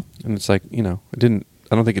 Oh, cool. And it's like, I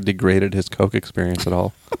don't think it degraded his Coke experience at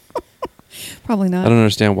all. Probably not. I don't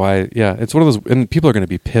understand why. Yeah, it's one of those, and people are going to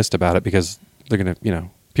be pissed about it because they're going to,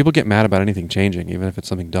 people get mad about anything changing, even if it's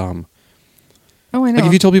something dumb. Oh, I know. Like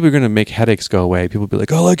if you told people you're going to make headaches go away, people would be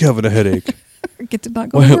like, I like having a headache. Get to not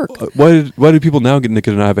go to work. Why do people now get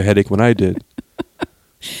to not have a headache when I did?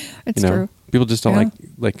 It's true. People just don't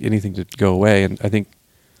like anything to go away. And I think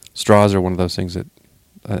straws are one of those things that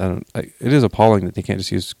it is appalling that they can't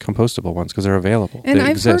just use compostable ones because they're available. And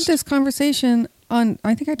I've heard this conversation on,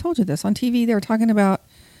 I think I told you this, on TV. They were talking about,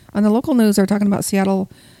 on the local news, they were talking about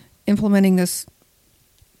Seattle implementing this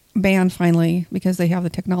ban finally because they have the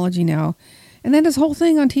technology now. And then this whole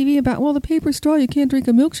thing on TV about, well, the paper straw, you can't drink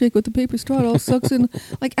a milkshake with the paper straw. It all sucks in.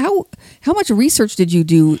 Like, how much research did you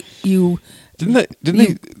do? When they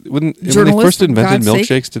first invented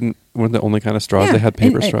milkshakes, weren't the only kind of straws they had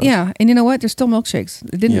paper straws? Yeah, and you know what? They're still milkshakes.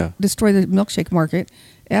 It didn't destroy the milkshake market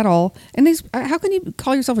at all. And these, how can you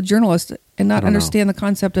call yourself a journalist and not understand the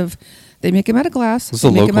concept of they make them out of glass,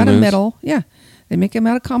 they make them out of metal. Yeah, they make them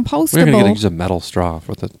out of compostable. We're going to use a metal straw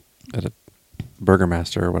at a Burger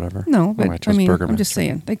Master or whatever. No, but I'm just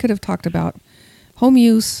saying they could have talked about home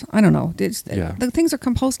use. I don't know. The things are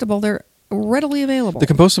compostable. They're readily available. The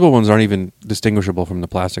compostable ones aren't even distinguishable from the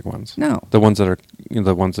plastic ones. No, the ones that are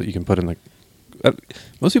the ones that you can put in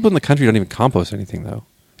most people in the country don't even compost anything though.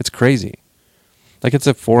 It's crazy. Like it's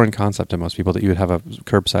a foreign concept to most people that you would have a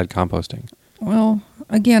curbside composting. Well,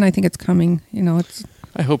 again, I think it's coming.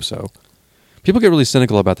 I hope so. People get really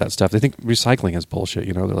cynical about that stuff. They think recycling is bullshit.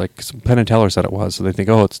 They're like, Penn and Teller said it was, so they think,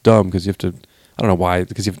 oh, it's dumb because you have to. I don't know why,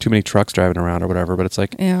 because you have too many trucks driving around or whatever. But it's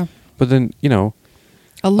like, yeah. But then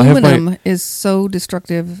aluminum is so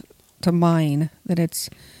destructive to mine that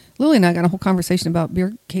it's. Lily and I got a whole conversation about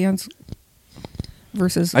beer cans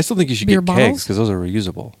versus. I still think you should get kegs because those are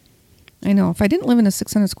reusable. I know. If I didn't live in a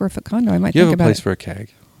 600 square foot condo, I might think about it. You have a place for a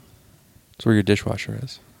keg. It's where your dishwasher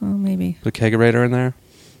is. Oh, maybe. Put a kegerator in there.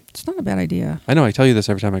 It's not a bad idea. I know. I tell you this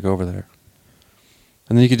every time I go over there.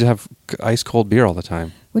 And then you could just have ice cold beer all the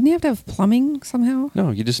time. Wouldn't you have to have plumbing somehow?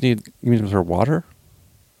 No, you just need. You mean for water?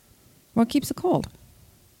 Well, it keeps it cold.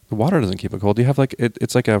 The water doesn't keep it cold. You have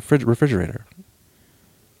it's like a refrigerator.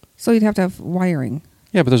 So you'd have to have wiring.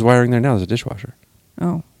 Yeah, but there's wiring there now. There's a dishwasher.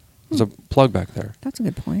 Oh. There's a plug back there. That's a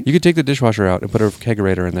good point. You could take the dishwasher out and put a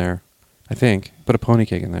kegerator in there. I think. Put a pony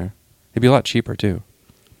keg in there. It'd be a lot cheaper too.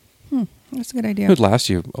 That's a good idea. It would last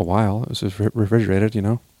you a while. It was refrigerated,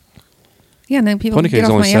 Yeah, and then people pony get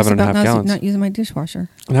off only my ass 7.5 about gallons. not using my dishwasher.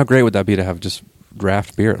 And how great would that be to have just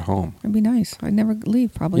draft beer at home? It'd be nice. I'd never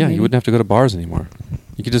leave, probably. Yeah, you wouldn't have to go to bars anymore.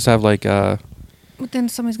 You could just have But then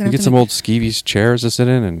somebody's going to get some old skeevies chairs to sit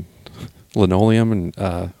in and linoleum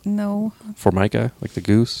and no Formica, like the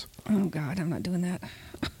Goose. Oh, God, I'm not doing that.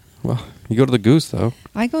 Well, you go to the Goose, though.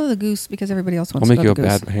 I go to the Goose because everybody else wants to go to the Goose.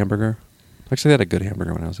 I'll make you a bad hamburger. Actually, they had a good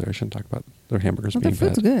hamburger when I was there. I shouldn't talk about their hamburgers being bad. Their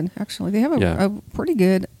food's good, actually. They have a pretty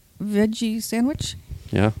good veggie sandwich.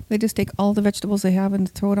 Yeah. They just take all the vegetables they have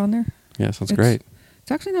and throw it on there. Yeah, sounds great.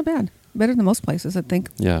 It's actually not bad. Better than most places, I think.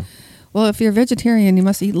 Yeah. Well, if you're a vegetarian, you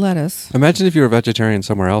must eat lettuce. Imagine if you were a vegetarian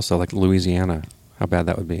somewhere else, though, like Louisiana. How bad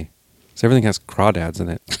that would be. So everything has crawdads in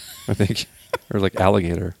it, I think. Or like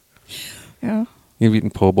alligator. Yeah. You've eaten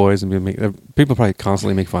po' boys and people probably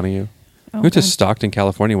constantly make fun of you. Oh, we went to Stockton,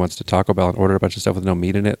 California once to Taco Bell and ordered a bunch of stuff with no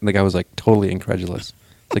meat in it. And the guy was like totally incredulous.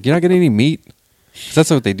 It's like, you're not getting any meat? 'Cause that's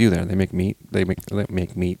what they do there. They make meat. They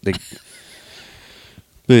make meat.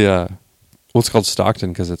 It's called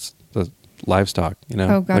Stockton because it's the livestock,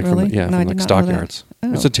 Oh, God, like really? From like stockyards.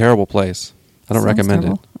 Oh. It's a terrible place. I don't recommend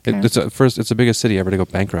it. Okay. It's the biggest city ever to go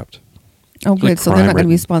bankrupt. Oh, good. So they're not going to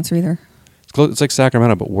be a sponsor either. It's like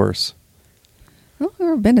Sacramento, but worse. I've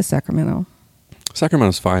never been to Sacramento.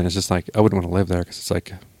 Sacramento's fine. It's just like, I wouldn't want to live there because it's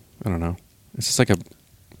like, I don't know. It's just like a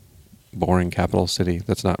boring capital city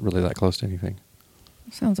that's not really that close to anything.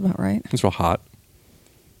 Sounds about right. It's real hot.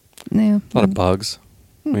 Yeah. A lot of bugs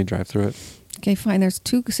when you drive through it. Okay, fine. There's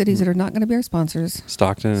two cities that are not going to be our sponsors.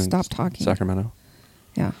 Stockton and Stop talking. Sacramento.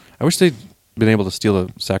 Yeah. I wish they'd been able to steal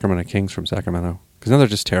the Sacramento Kings from Sacramento because now they're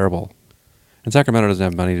just terrible. And Sacramento doesn't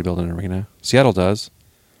have money to build an arena. Seattle does.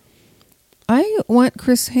 I want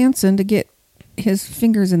Chris Hansen to get his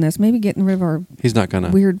fingers in this. Maybe getting rid of our He's not gonna.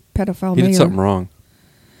 Weird pedophile mayor. He did something wrong.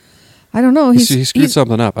 I don't know. He screwed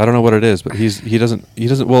something up. I don't know what it is, but he doesn't.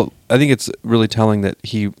 Well, I think it's really telling that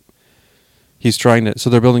he's trying to. So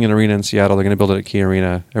they're building an arena in Seattle. They're going to build it at Key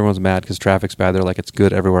Arena. Everyone's mad because traffic's bad. They're like, it's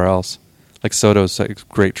good everywhere else. Like Soto's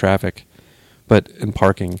great traffic, in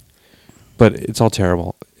parking, but it's all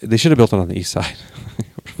terrible. They should have built it on the east side,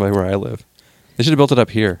 where I live. They should have built it up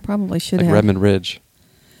here. Probably should have. Like Redmond Ridge.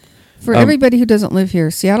 For everybody who doesn't live here,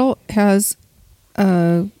 Seattle has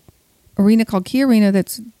a arena called Key Arena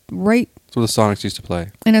that's right It's where the Sonics used to play.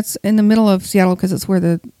 And it's in the middle of Seattle because it's where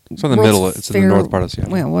the It's in the middle. It's in the north part of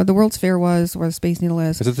Seattle. Well, where the World's Fair was, where the Space Needle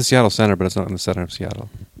is. It's at the Seattle Center, but it's not in the center of Seattle.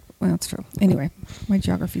 Well, that's true. Anyway, my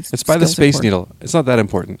geography's It's by the Space Needle. It's not that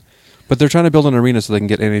important. But they're trying to build an arena so they can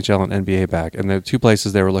get NHL and NBA back. And the two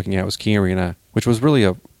places they were looking at was Key Arena, which was really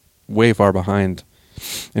a way far behind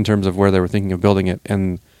in terms of where they were thinking of building it,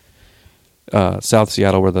 and South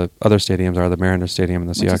Seattle, where the other stadiums are, the Mariners Stadium and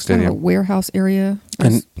the Seahawks Stadium. Kind of a warehouse area.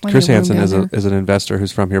 And Chris Hansen is an investor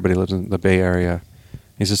who's from here, but he lives in the Bay Area.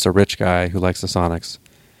 He's just a rich guy who likes the Sonics.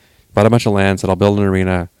 Bought a bunch of land, said, I'll build an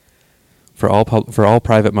arena for all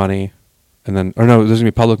private money. And then, or no, there's going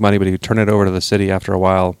to be public money, but he would turn it over to the city after a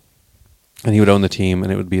while, and he would own the team,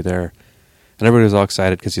 and it would be there. And everybody was all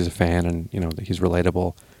excited because he's a fan, and he's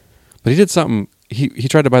relatable. But he did something. He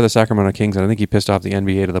tried to buy the Sacramento Kings, and I think he pissed off the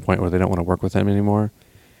NBA to the point where they don't want to work with him anymore.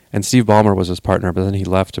 And Steve Ballmer was his partner, but then he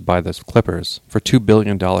left to buy the Clippers for $2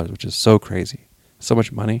 billion, which is so crazy. So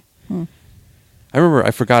much money. I remember,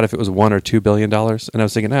 I forgot if it was $1 or $2 billion, and I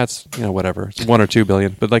was thinking, that's, whatever. It's $1 or $2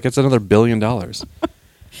 billion, but it's another $1 billion. It's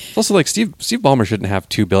also Steve Ballmer shouldn't have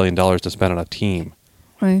 $2 billion to spend on a team.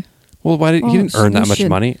 Right. Well, he didn't earn that much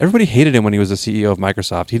money. Everybody hated him when he was the CEO of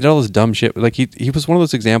Microsoft. He did all this dumb shit. He was one of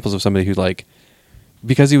those examples of somebody who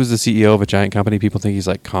because he was the CEO of a giant company, people think he's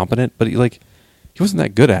competent, but he wasn't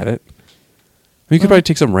that good at it. You could probably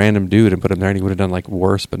take some random dude and put him there, and he would have done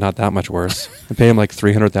worse, but not that much worse, and pay him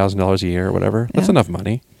 $300,000 a year or whatever. That's enough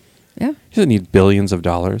money. Yeah, he doesn't need billions of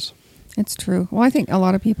dollars. It's true. Well, I think a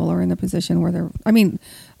lot of people are in the position where they're. I mean,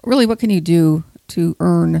 really, what can you do to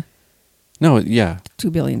earn? No, yeah,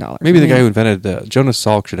 $2 billion. Maybe the guy who invented Jonas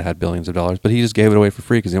Salk should have had billions of dollars, but he just gave it away for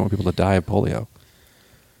free because he didn't want people to die of polio.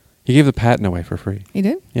 He gave the patent away for free. He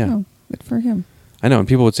did? Yeah. Oh, good for him. I know, and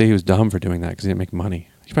people would say he was dumb for doing that because he didn't make money.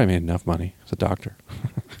 He probably made enough money as a doctor.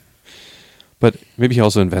 But maybe he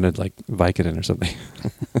also invented Vicodin or something.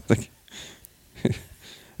 They're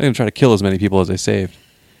going to try to kill as many people as they saved.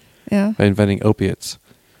 Yeah. By inventing opiates.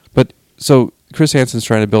 But so Chris Hansen's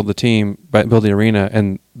trying to build the arena,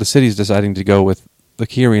 and the city's deciding to go with the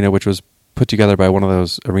Key Arena, which was put together by one of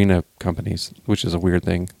those arena companies, which is a weird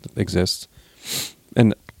thing that exists.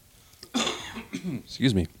 And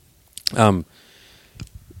excuse me.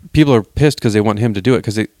 People are pissed because they want him to do it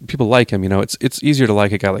because people like him. It's easier to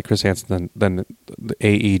like a guy like Chris Hansen than the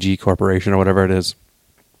AEG Corporation or whatever it is.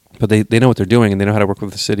 But they know what they're doing, and they know how to work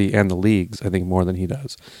with the city and the leagues, I think, more than he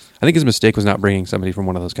does. I think his mistake was not bringing somebody from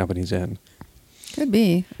one of those companies in. Could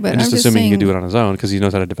be. But and just assuming he could do it on his own because he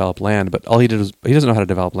knows how to develop land. But all he did was, he doesn't know how to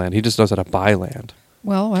develop land. He just knows how to buy land.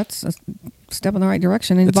 Well, that's a step in the right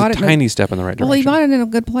direction. And it's a tiny step in the right direction. Well, he bought it in a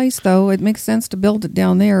good place, though. It makes sense to build it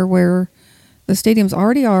down there where the stadiums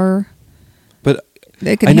already are. But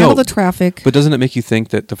they can handle the traffic. But doesn't it make you think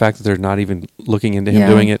that the fact that they're not even looking into him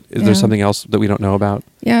doing it, is there something else that we don't know about?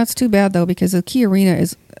 Yeah, it's too bad, though, because the Key Arena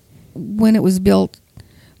is, when it was built,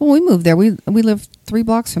 well, we moved there. We lived 3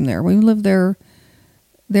 blocks from there. We lived there.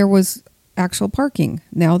 There was actual parking.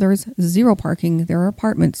 Now there's zero parking. There are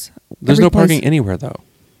apartments. There's no parking anywhere, though.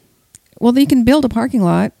 Well, they can build a parking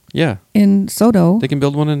lot. Yeah. In Soto. They can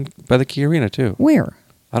build one by the Key Arena, too. Where?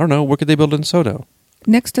 I don't know. Where could they build in Soto?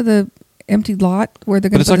 Next to the empty lot where they're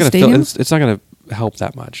going to put the stadium? It's not going to help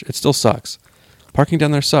that much. It still sucks. Parking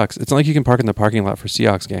down there sucks. It's not like you can park in the parking lot for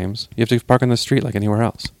Seahawks games. You have to park on the street like anywhere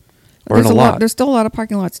else. Or in a lot. There's still a lot of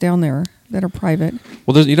parking lots down there that are private.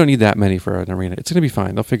 Well, you don't need that many for an arena. It's going to be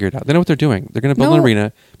fine. They'll figure it out. They know what they're doing. They're going to build an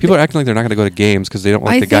arena. People are acting like they're not going to go to games because they don't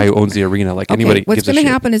like the guy who owns the arena. Anybody. What's going to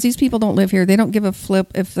happen is these people don't live here. They don't give a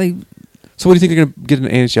flip if they. So what do you think they're going to get an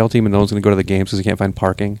NHL team and no one's going to go to the games because they can't find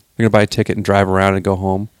parking? They're going to buy a ticket and drive around and go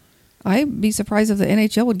home. I'd be surprised if the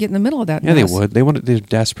NHL would get in the middle of that. Yeah, mess. They would. They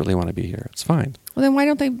desperately want to be here. It's fine. Well, then why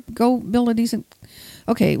don't they go build a decent?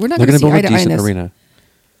 Okay, we're not going to build a decent arena.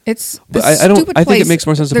 It's I think it makes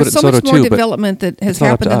more sense to put it in Soto too. There's so much more development that has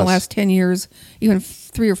happened in the last 10 years, even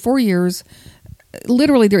 3 or 4 years.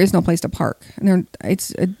 Literally, there is no place to park, and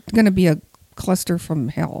it's going to be a cluster from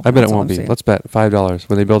hell. I bet it won't be. Let's bet $5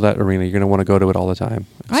 when they build that arena. You're going to want to go to it all the time.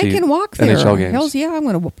 I can walk there. NHL games. Hells yeah, I'm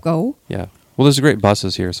going to go. Yeah. Well, there's great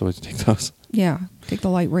buses here, so we can take those. Yeah, take the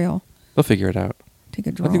light rail. They'll figure it out. Take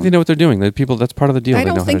a drone. I think they know what they're doing. The people, that's part of the deal. I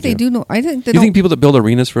don't think they do know. I think they You think people that build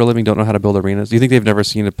arenas for a living don't know how to build arenas? Do you think they've never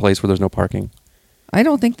seen a place where there's no parking? I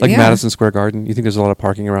don't think like Madison Square Garden. You think there's a lot of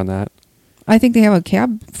parking around that? I think they have a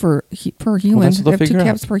cab per human. Well, they have 2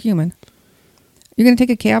 cabs per human. You're going to take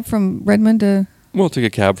a cab from Redmond to... We'll take a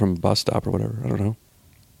cab from a bus stop or whatever. I don't know.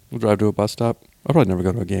 We'll drive to a bus stop. I'll probably never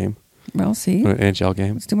go to a game. Well, see. An NHL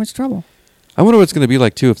game. It's too much trouble. I wonder what it's going to be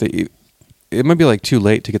like, too, if they... It might be too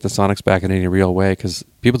late to get the Sonics back in any real way because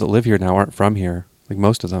people that live here now aren't from here,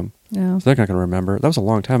 most of them. Yeah. So they're not going to remember. That was a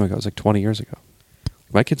long time ago. It was like 20 years ago.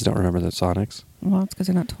 My kids don't remember the Sonics. Well, it's because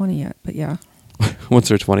they're not 20 yet, but yeah. Once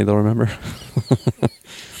they're 20, they'll remember.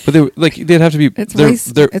 But they'd have to be.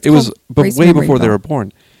 It was way before they were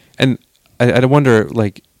born, and I wonder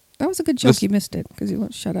like. That was a good joke. You missed it because you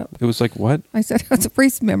won't shut up. It was like what? I said it's a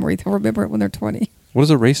race memory. They'll remember it when they're 20. What is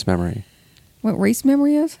a race memory? What race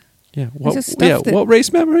memory is? Yeah. What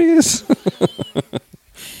race memory is?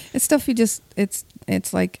 It's stuff you just. It's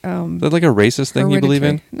like. That's like a racist thing you believe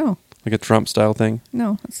in? No. Like a Trump style thing?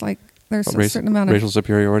 No, it's like there's a certain amount of racial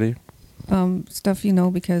superiority. Stuff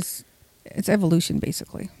because it's evolution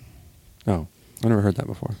basically. Oh, I never heard that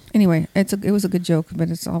before. Anyway, it was a good joke, but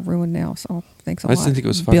it's all ruined now. So thanks a lot. I just didn't think it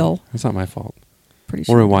was funny. Bill. It's not my fault. Pretty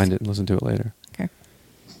sure. We'll rewind it and listen to it later. Okay.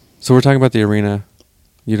 So we're talking about the arena.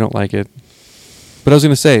 You don't like it, but I was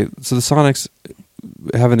going to say, so the Sonics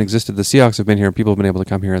haven't existed. The Seahawks have been here. People have been able to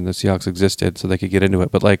come here, and the Seahawks existed, so they could get into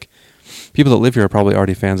it. But like, people that live here are probably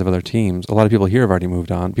already fans of other teams. A lot of people here have already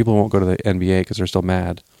moved on. People won't go to the NBA because they're still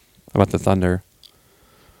mad about the Thunder.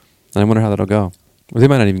 And I wonder how that'll go. Well, they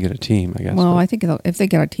might not even get a team, I guess. Well, I think if they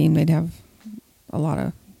got a team, they'd have a lot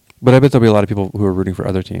of... But I bet there'll be a lot of people who are rooting for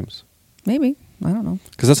other teams. Maybe. I don't know.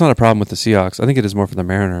 Because that's not a problem with the Seahawks. I think it is more for the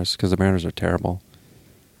Mariners, because the Mariners are terrible.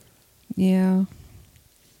 Yeah.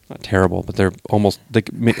 Not terrible, but they're almost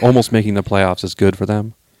making the playoffs is good for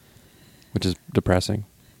them, which is depressing.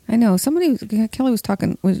 I know. Kelly was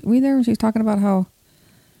talking... Was we there? She was talking about how...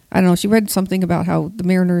 I don't know. She read something about how the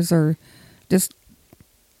Mariners are just...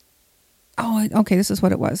 Oh, okay, this is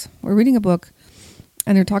what it was. We're reading a book,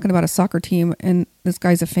 and they're talking about a soccer team, and this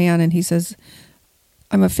guy's a fan, and he says,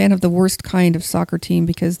 I'm a fan of the worst kind of soccer team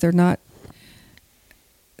because they're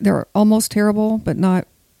almost terrible, but not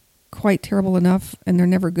quite terrible enough, and they're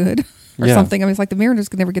never good or something. I mean, it's like the Mariners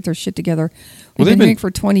can never get their shit together. We've been hearing for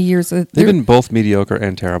 20 years. They've been both mediocre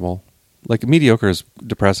and terrible. Like, mediocre is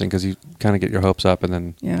depressing because you kind of get your hopes up, and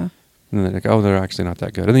then they're like, oh, they're actually not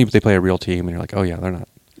that good. And then they play a real team, and you're like, oh, yeah, they're not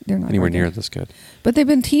anywhere near this good. But they've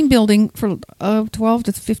been team building for 12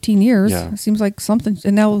 to 15 years. Yeah. It seems like something.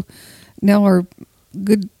 And now our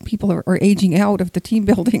good people are aging out of the team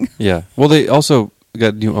building. Yeah. Well, they also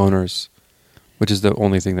got new owners, which is the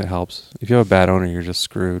only thing that helps. If you have a bad owner, you're just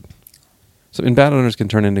screwed. And bad owners can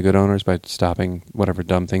turn into good owners by stopping whatever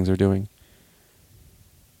dumb things they're doing.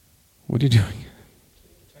 What are you doing?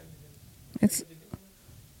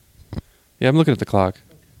 Yeah, I'm looking at the clock.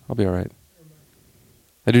 I'll be all right.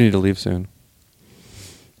 I do need to leave soon.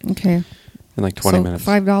 Okay. In like 20 minutes.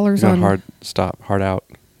 $5 on... Hard out.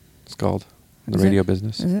 It's called. The radio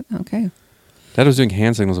business. Is it? Okay. Dad was doing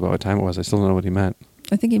hand signals about what time it was. I still don't know what he meant.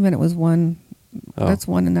 I think he meant it was 1. Oh. That's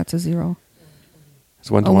 1 and that's a 0.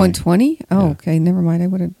 It's 120. Oh, 120? Oh, yeah. Okay. Never mind. I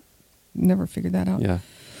would have never figured that out. Yeah.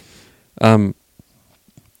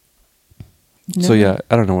 So yeah,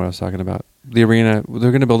 I don't know what I was talking about. The arena,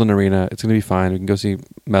 they're going to build an arena. It's going to be fine. We can go see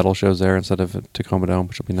metal shows there instead of Tacoma Dome,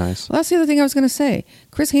 which will be nice. Well, that's the other thing I was going to say.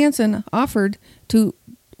 Chris Hansen offered to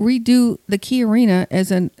redo the Key Arena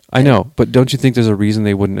as an... I know, but don't you think there's a reason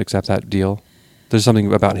they wouldn't accept that deal? There's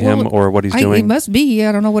something about him or what he's doing. It must be.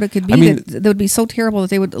 I don't know what it could be. I mean, that would be so terrible that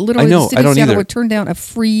they would literally... I know, the city of Seattle would turn down a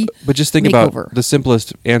free But just think makeover. About the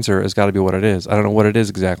simplest answer has got to be what it is. I don't know what it is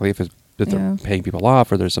exactly, if they're paying people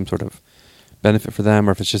off or there's some sort of benefit for them,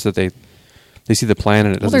 or if it's just that they see the plan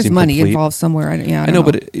and it doesn't seem complete. There's money involved somewhere. I don't know.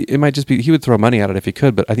 But it might just be he would throw money at it if he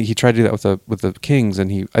could. But I think he tried to do that with the Kings,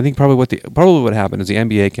 and I think probably what happened is the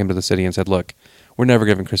NBA came to the city and said, "Look, we're never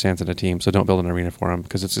giving Chris Hansen a team, so don't build an arena for him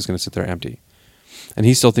because it's just going to sit there empty." And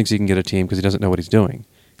he still thinks he can get a team because he doesn't know what he's doing,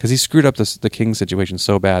 because he screwed up the Kings situation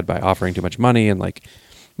so bad by offering too much money and like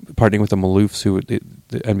partnering with the Maloofs who the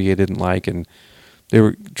NBA didn't like, and they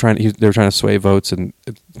were trying to sway votes, and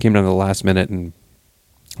it came down to the last minute, and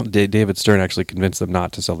David Stern actually convinced them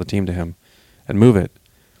not to sell the team to him and move it,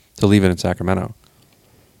 to leave it in Sacramento.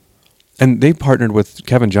 And they partnered with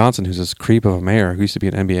Kevin Johnson, who's this creep of a mayor who used to be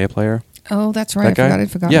an NBA player. Oh, that's right. I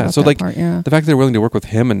forgot yeah, about so that like part, yeah. The fact that they're willing to work with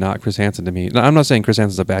him and not Chris Hansen, to me, I'm not saying Chris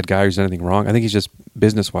Hansen's a bad guy or he's done anything wrong. I think he's just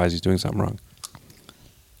business-wise, he's doing something wrong.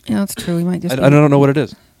 Yeah, that's true. He might just... I don't know what it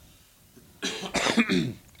is.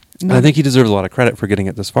 I think he deserves a lot of credit for getting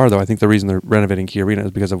it this far, though. I think the reason they're renovating Key Arena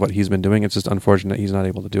is because of what he's been doing. It's just unfortunate he's not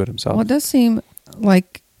able to do it himself. Well, it does seem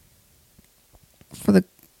like for the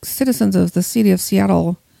citizens of the city of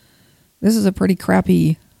Seattle, this is a pretty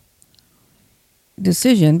crappy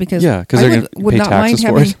decision because they're going to pay taxes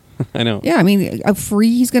for it. I know. Yeah, I mean,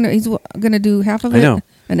 he's gonna do half of it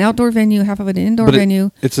an outdoor venue, half of it an indoor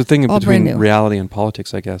venue. It's a thing between reality and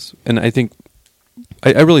politics, I guess. And I think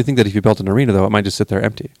I really think that if you built an arena, though, it might just sit there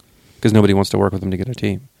empty because nobody wants to work with him to get a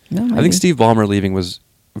team. No, I think Steve Ballmer leaving was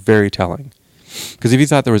very telling. Because if he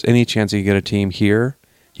thought there was any chance he could get a team here,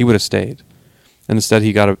 he would have stayed. And instead,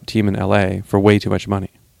 he got a team in L.A. for way too much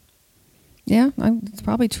money. Yeah, it's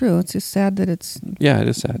probably true. It's just sad that it's... Yeah, it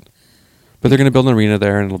is sad. But they're going to build an arena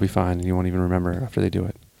there, and it'll be fine, and you won't even remember after they do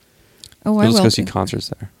it. Oh, You'll just go see concerts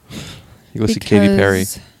there. You go see Katy Perry,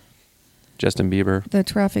 Justin Bieber. The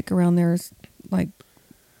traffic around there is like...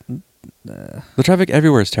 The traffic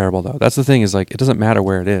everywhere is terrible, though. That's the thing, is like, it doesn't matter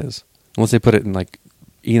where it is. Unless they put it in like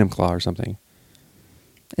Enumclaw or something.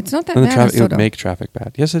 It's not that and bad. It would make traffic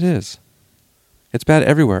bad. Yes, it is. It's bad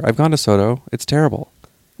everywhere. I've gone to Soto. It's terrible.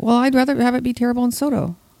 Well, I'd rather have it be terrible in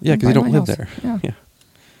Soto. Yeah, because you don't live there. Yeah.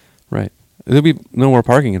 Right. There'll be no more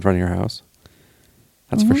parking in front of your house.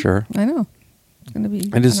 That's for sure. I know. It's going to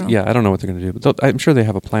be... I don't know what they're going to do. But I'm sure they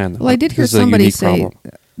have a plan. Well, I did hear somebody say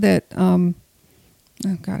that... oh,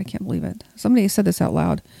 God, I can't believe it. Somebody said this out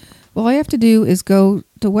loud. All I have to do is go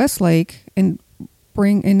to Westlake and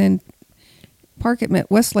then park at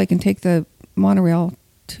Westlake and take the monorail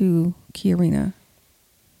to Key Arena.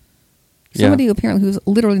 Somebody apparently who's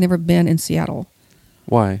literally never been in Seattle.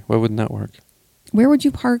 Why? Why wouldn't that work? Where would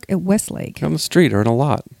you park at Westlake? On the street or in a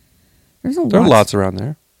lot. There are lots around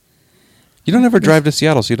there. You don't ever drive to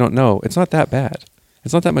Seattle, so you don't know. It's not that bad.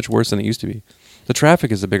 It's not that much worse than it used to be. The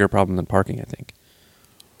traffic is a bigger problem than parking, I think.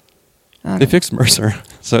 They fixed Mercer,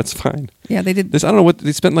 so it's fine. Yeah, they did. I don't know what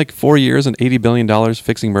they spent like 4 years and $80 billion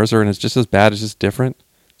fixing Mercer, and it's just as bad. It's just different.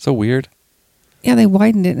 So weird. Yeah, they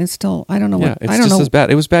widened it, and it's still. I don't know. Yeah, it's just as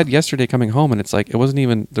bad. It was bad yesterday coming home, and it's like it wasn't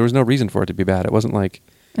even. There was no reason for it to be bad. It wasn't like.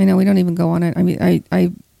 I know we don't even go on it. I mean,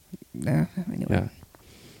 anyway. Yeah.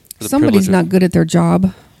 Somebody's not good at their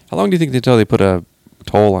job. How long do you think until they put a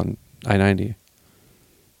toll on I-90?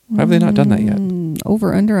 Why have they not done that yet?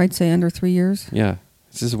 Under, I'd say under 3 years. Yeah.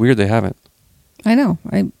 It's just weird they haven't. I know.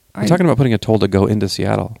 I'm talking about putting a toll to go into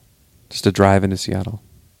Seattle. Just to drive into Seattle.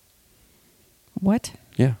 What?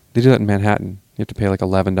 Yeah. They do that in Manhattan. You have to pay like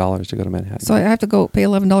 $11 to go to Manhattan. So I have to go pay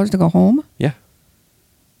 $11 to go home? Yeah.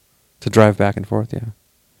 To drive back and forth, yeah.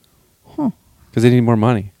 Huh. Because they need more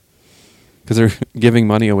money. Because they're giving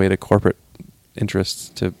money away to corporate interests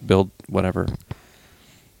to build whatever.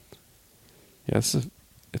 Yeah,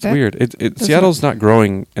 it's weird. Seattle's not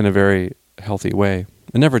growing in a very healthy way.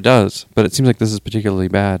 It never does, but it seems like this is particularly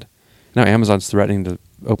bad. Now Amazon's threatening to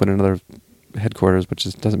open another headquarters, which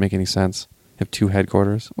doesn't make any sense. They have 2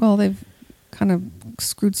 headquarters. Well, they've kind of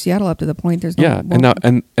screwed Seattle up to the point there's no... Yeah,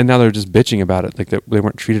 and now they're just bitching about it, like they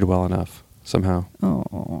weren't treated well enough somehow.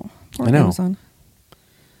 Oh, poor I know. Amazon.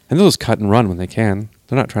 And they'll just cut and run when they can.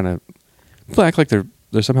 They're not trying to... People act like they're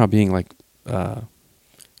somehow being like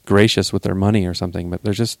gracious with their money or something, but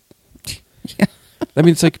they're just... Yeah. I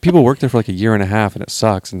mean, it's like people work there for like a year and a half and it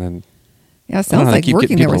sucks, and then... Yeah, it sounds like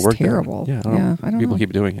working there was terrible. There. Yeah, I don't know. People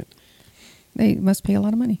keep doing it. They must pay a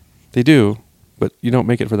lot of money. They do, but you don't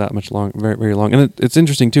make it for that much very, very long. And it's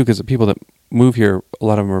interesting, too, because the people that move here, a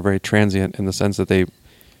lot of them are very transient in the sense that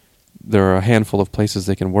there are a handful of places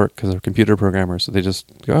they can work because they're computer programmers. So they just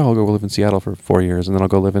go, I'll go live in Seattle for 4 years, and then I'll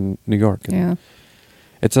go live in New York. And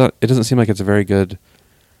it doesn't seem like it's a very good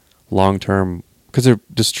long-term... Because they're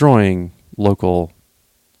destroying local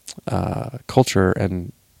culture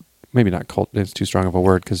and... Maybe not cult. It's too strong of a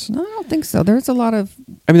word because no, I don't think so. There's a lot of.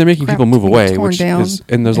 I mean, they're making people move away,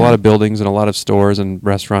 and there's a lot of buildings and a lot of stores and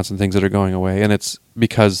restaurants and things that are going away, and it's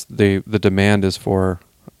because the demand is for,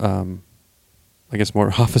 I guess,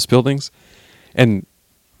 more office buildings, and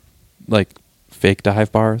like fake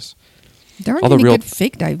dive bars. There aren't any good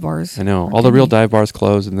fake dive bars. I know all the real dive bars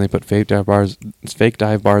closed, and they put fake dive bars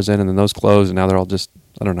in, and then those closed, and now they're all just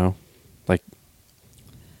like.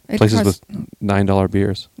 Places with $9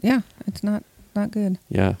 beers. Yeah, it's not good.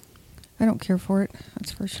 Yeah. I don't care for it.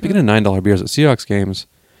 That's for sure. Speaking of $9 beers, at Seahawks games,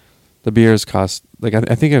 the beers cost, like,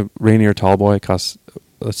 I think a Rainier Tallboy costs,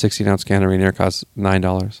 a 16-ounce can of Rainier costs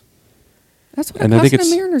 $9. That's what it costs in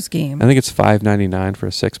a Mariners game. I think it's $5.99 for a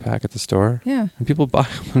 6-pack at the store. Yeah. And people buy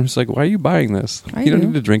them. I'm just like, why are you buying this? You don't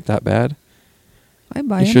need to drink that bad. I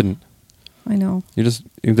buy it. You shouldn't. I know.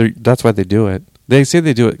 That's why they do it. They say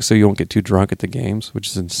they do it so you won't get too drunk at the games, which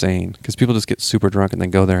is insane. Because people just get super drunk and then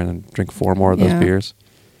go there and then drink 4 more of those beers.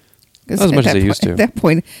 Not as much as they used to. At that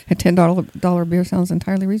point, a $10 beer sounds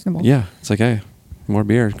entirely reasonable. Yeah. It's like, hey, more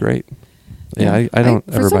beer is great. Yeah, I don't ever buy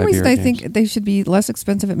beer. For some reason, I think they should be less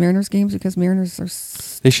expensive at Mariners games because Mariners are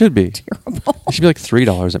they should be. Terrible. They should be like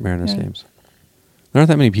 $3 at Mariners games. There aren't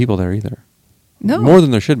that many people there either. No. More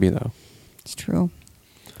than there should be, though. It's true.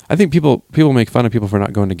 I think people make fun of people for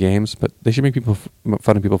not going to games, but they should make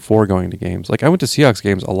fun of people for going to games. Like, I went to Seahawks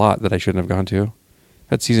games a lot that I shouldn't have gone to.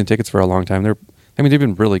 Had season tickets for a long time. They've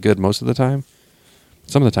been really good most of the time.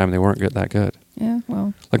 Some of the time they weren't that good. Yeah,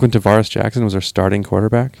 well. Like when Tavares Jackson was our starting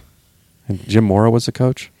quarterback and Jim Mora was the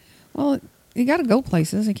coach. Well, you got to go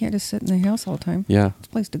places. You can't just sit in the house all the time. Yeah. It's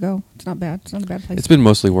a place to go. It's not bad. It's not a bad place. It's been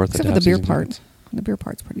mostly worth it. Except for the beer part. The beer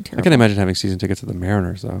part's pretty terrible. I can imagine having season tickets at the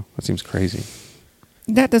Mariners, though. That seems crazy.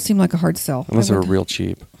 That does seem like a hard sell. Unless they were real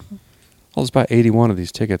cheap. I'll just buy 81 of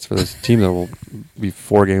these tickets for this team that will be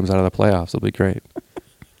 4 games out of the playoffs. It'll be great.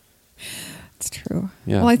 It's true.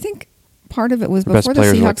 Yeah. Well, I think part of it was The best before the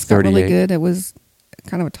players are like Seahawks got really 38. good, it was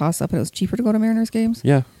kind of a toss-up. It was cheaper to go to Mariners games.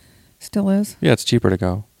 Yeah. Still is. Yeah, it's cheaper to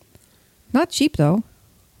go. Not cheap, though.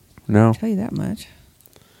 No. I'll tell you that much.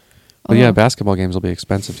 But yeah, basketball games will be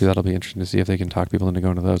expensive, too. That'll be interesting to see if they can talk people into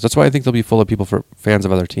going to those. That's why I think they'll be full of people for fans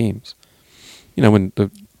of other teams. You know, when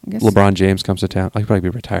LeBron James comes to town, I'll probably be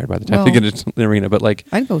retired by the time they get into the arena. But like,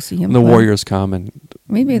 I'd go see him. When the Warriors come and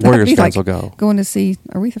maybe Warriors fans will go. Going to see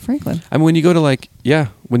Aretha Franklin. I mean, when you go to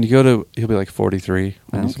he'll be like 43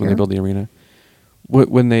 when they build the arena.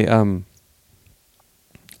 When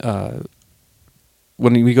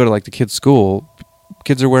we go to like the kids' school,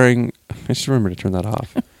 kids are wearing. I should remember to turn that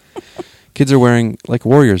off. Kids are wearing like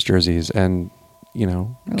Warriors jerseys and really?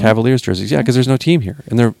 Cavaliers jerseys. Yeah, because there's no team here,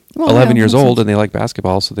 and they're 11 years old and they like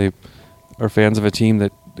basketball, so they are fans of a team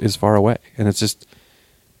that is far away, and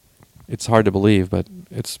it's hard to believe, but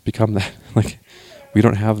it's become that. Like, we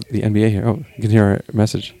don't have the NBA here. Oh, you can hear our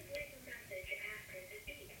message,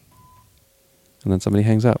 and then somebody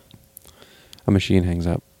hangs up. A machine hangs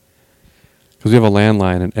up. Because we have a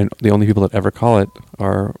landline, and the only people that ever call it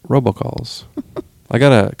are robocalls. I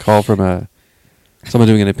got a call from someone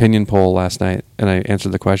doing an opinion poll last night, and I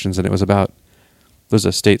answered the questions, and it was about there's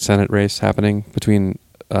a state Senate race happening between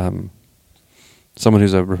someone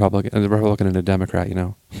who's a Republican and a Democrat,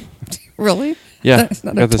 Really? Yeah. It's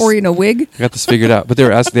not a Tory in a wig? I got this figured out. But they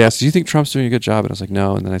asked, do you think Trump's doing a good job? And I was like,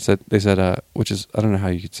 no. And then they said, which is, I don't know how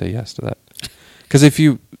you could say yes to that. Because if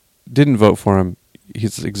you didn't vote for him,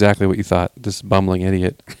 he's exactly what you thought, this bumbling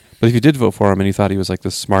idiot. But if you did vote for him and you thought he was like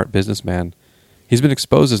this smart businessman, he's been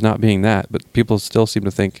exposed as not being that, but people still seem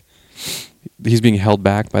to think he's being held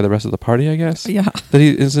back by the rest of the party, I guess. Yeah. That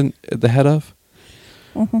he isn't at the head of.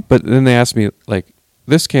 Mm-hmm. But then they asked me, like,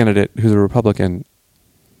 this candidate who's a Republican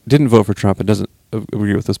didn't vote for Trump and doesn't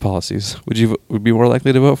agree with his policies. Would be more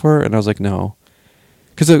likely to vote for her? And I was like, no.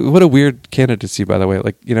 Because what a weird candidacy, by the way.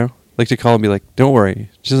 Like, like to call and be like, don't worry,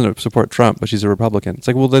 she doesn't support Trump, but she's a Republican. It's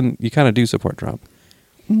like, well, then you kind of do support Trump.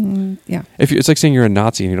 Yeah. It's like saying you're a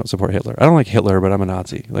Nazi and you don't support Hitler. I don't like Hitler, but I'm a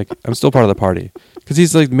Nazi. Like, I'm still part of the party because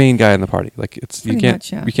he's like the main guy in the party. Like, you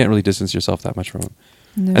can't really distance yourself that much from him.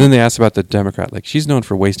 No. And then they asked about the Democrat. Like, she's known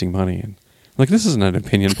for wasting money, and I'm like, this isn't an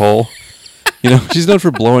opinion poll. She's known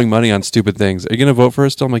for blowing money on stupid things. Are you gonna vote for her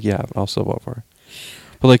still? I'm like, yeah, I'll still vote for her.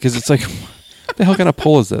 But like, cause it's like, what the hell kind of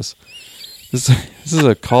poll is this? This is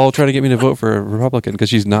a call trying to get me to vote for a Republican because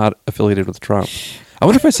she's not affiliated with Trump. I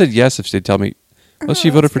wonder if I said yes if she'd tell me, well, she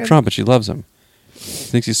voted for Trump, but she loves him. She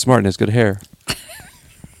thinks he's smart and has good hair. And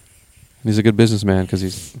he's a good businessman because he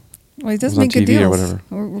does make good deals. Or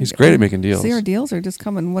whatever. He's great at making deals. See, our deals are just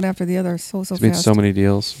coming one after the other so fast. He's made so many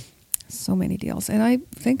deals. So many deals. And I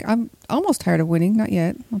think I'm almost tired of winning. Not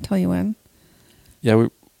yet. I'll tell you when. Yeah,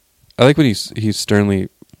 I like when he sternly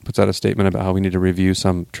puts out a statement about how we need to review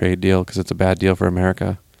some trade deal because it's a bad deal for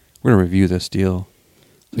America. We're going to review this deal.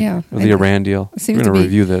 Yeah. The Iran deal. We're going to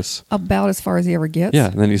review this. About as far as he ever gets. Yeah.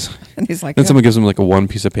 And then he's like... Then someone gives him like a one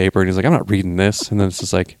piece of paper and he's like, I'm not reading this. And then it's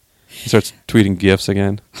just like, he starts tweeting GIFs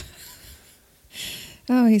again.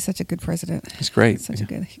 Oh, he's such a good president. He's great. Such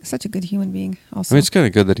a good human being also. I mean, it's kind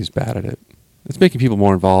of good that he's bad at it. It's making people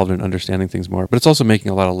more involved and understanding things more. But it's also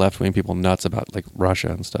making a lot of left-wing people nuts about like Russia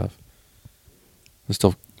and stuff. There's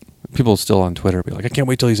still... People still on Twitter be like, I can't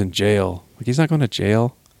wait till he's in jail. Like, he's not going to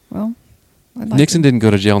jail. Well, Nixon didn't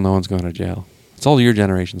go to jail. No one's going to jail. It's all your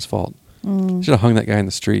generation's fault. Should have hung that guy in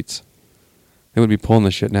the streets. They would be pulling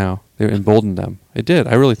this shit now. They emboldened them. It did.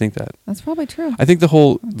 I really think that. That's probably true. I think the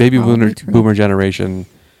whole baby boomer generation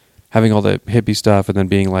having all the hippie stuff and then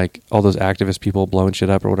being like all those activist people blowing shit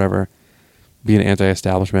up or whatever, being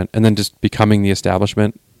anti-establishment, and then just becoming the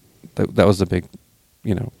establishment, that was the big,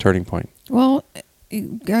 turning point. Well,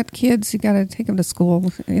 you got kids, you got to take them to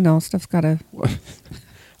school. Stuff's got to... I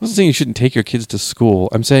wasn't saying you shouldn't take your kids to school.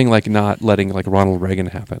 I'm saying like not letting like Ronald Reagan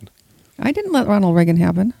happen. I didn't let Ronald Reagan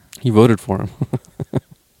happen. He voted for him.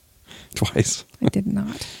 Twice. I did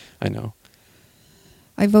not. I know.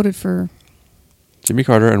 I voted for... Jimmy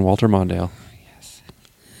Carter and Walter Mondale. Yes.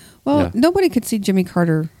 Well, nobody could see Jimmy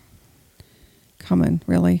Carter coming,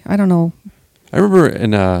 really. I don't know. I remember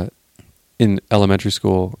in elementary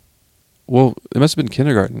school, well, it must have been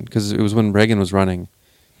kindergarten, because it was when Reagan was running,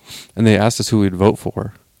 and they asked us who we'd vote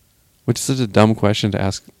for. which is such a dumb question to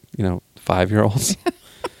ask, 5-year-olds.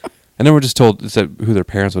 And then we're just told who their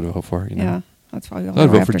parents would vote for. Yeah, that's probably all. I'd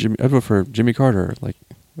vote for Jimmy Carter. Like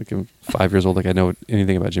I'm 5 years old. Like I know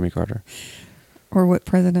anything about Jimmy Carter. Or what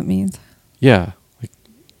president means. Yeah, like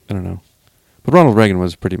I don't know. But Ronald Reagan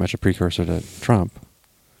was pretty much a precursor to Trump,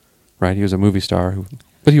 right? He was a movie star,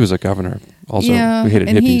 but he was a governor also who hated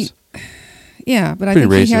hippies. But I Pretty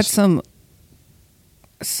think he had racist.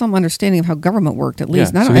 some understanding of how government worked, at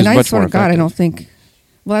least. Yeah, And I swear to God, I effective. don't think.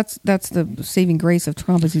 Well, that's the saving grace of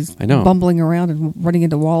Trump is he's I know. bumbling around and running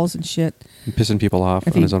into walls and shit. And pissing people off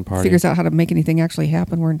If on he his own party. figures out how to make anything actually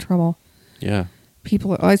happen, we're in trouble. Yeah,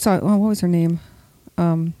 I saw. Oh, what was her name?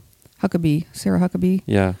 Huckabee, Sarah Huckabee,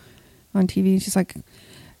 yeah. on TV. She's like,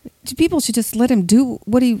 people should just let him do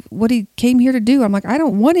what he came here to do. I'm like, I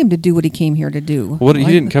don't want him to do what he came here to do. He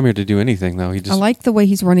didn't come here to do anything, though. I like the way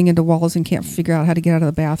he's running into walls and can't figure out how to get out of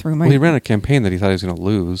the bathroom. Well, he ran a campaign that he thought he was going to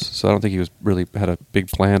lose, so I don't think he was really had a big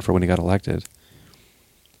plan for when he got elected.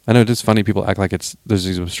 I know it is funny. People act like there's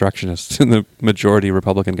these obstructionists in the majority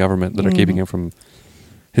Republican government that are keeping him from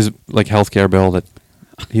his health care bill that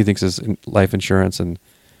he thinks is life insurance and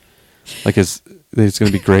it's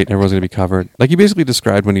going to be great and everyone's going to be covered. Like he basically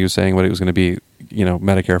described when he was saying what it was going to be,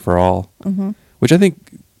 Medicare for all, which I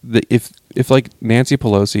think that if Nancy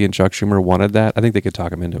Pelosi and Chuck Schumer wanted that, I think they could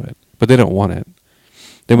talk him into it, but they don't want it.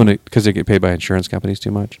 They want it because they get paid by insurance companies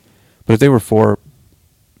too much. But if they were for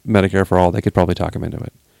Medicare for all, they could probably talk him into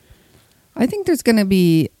it. I think there's going to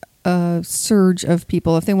be a surge of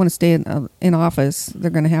people if they want to stay in office.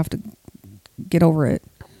 They're going to have to get over it.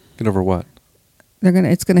 Get over what?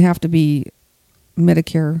 It's going to have to be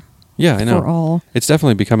Medicare. Yeah, I know. For all. It's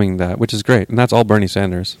definitely becoming that, which is great, and that's all Bernie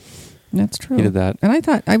Sanders. That's true. He did that, and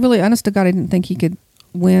I really, honest to God, I didn't think he could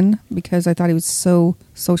win because I thought he was so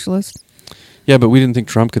socialist. Yeah, but we didn't think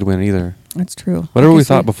Trump could win either. That's true. Whatever we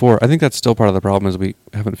thought before, I think that's still part of the problem is we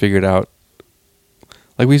haven't figured out.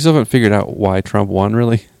 We still haven't figured out why Trump won.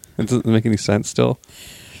 Really, it doesn't make any sense still.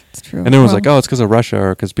 It's true. And everyone's like, "Oh, it's because of Russia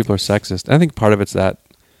or because people are sexist." And I think part of it's that.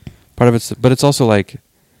 But it's also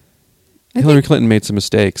Hillary Clinton made some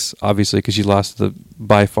mistakes, obviously, because she lost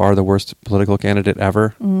by far the worst political candidate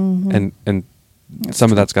ever, and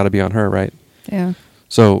some of that's got to be on her, right? Yeah.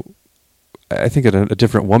 So, I think a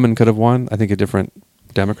different woman could have won. I think a different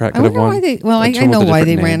Democrat could have won. I know why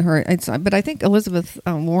they ran her. But I think Elizabeth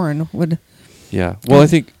Warren would. Yeah. Well, I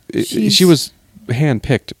think she was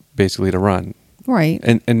handpicked basically to run, right?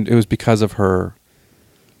 And it was because of her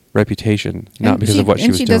reputation, not because of what she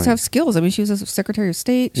was doing. And she does have skills. I mean, she was a Secretary of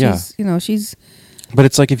State. She's. But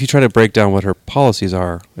it's if you try to break down what her policies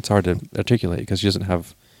are, it's hard to articulate because she doesn't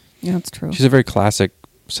have. Yeah, that's true. She's a very classic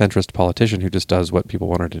centrist politician who just does what people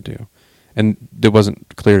want her to do, and it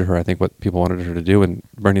wasn't clear to her, I think, what people wanted her to do. And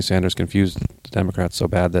Bernie Sanders confused the Democrats so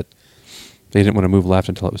bad that they didn't want to move left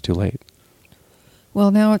until it was too late.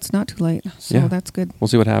 Well, now it's not too late, so that's good. We'll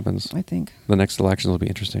see what happens. I think the next elections will be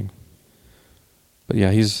interesting. But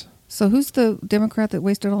yeah, he's. So who's the Democrat that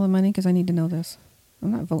wasted all the money? Because I need to know this.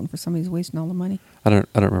 I'm not voting for somebody who's wasting all the money. I don't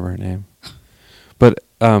remember her name. But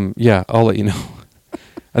yeah, I'll let you know.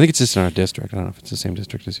 I think it's just in our district. I don't know if it's the same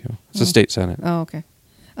district as you. It's the state senate. Oh, okay.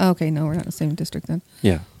 Okay, no, we're not in the same district then.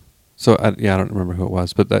 Yeah. So I don't remember who it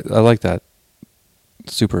was, but I like that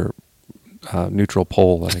super neutral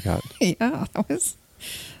poll that I got. Yeah, that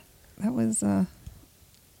was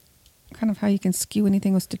kind of how you can skew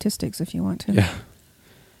anything with statistics if you want to. Yeah.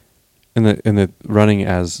 And the running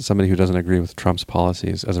as somebody who doesn't agree with Trump's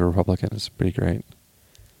policies as a Republican is pretty great.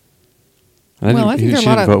 And I think she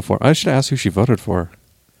didn't vote for. I should ask who she voted for.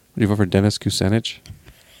 Did you vote for Dennis Kucinich?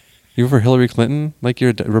 You vote for Hillary Clinton? Like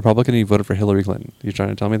you're a Republican and you voted for Hillary Clinton? You trying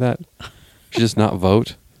to tell me that? She just not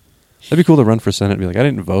vote? That'd be cool to run for Senate and be like, I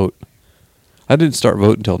didn't vote. I didn't start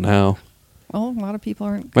voting until now. Well, a lot of people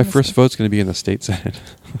aren't. My first vote's going to be in the state Senate.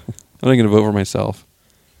 I'm not going to vote for myself.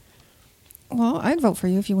 Well, I'd vote for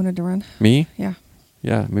you if you wanted to run. Me? Yeah.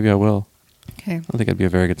 Yeah, maybe I will. Okay. I don't think I'd be a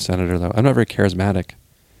very good senator, though. I'm not very charismatic.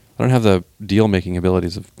 I don't have the deal-making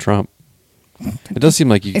abilities of Trump. It does seem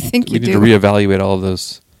like we need to reevaluate all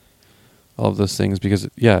of those things because,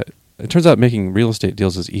 yeah, it turns out making real estate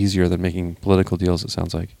deals is easier than making political deals, it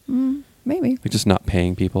sounds like. Maybe. Like just not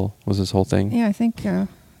paying people was this whole thing. Yeah, I think...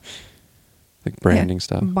 like branding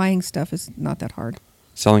stuff. Buying stuff is not that hard.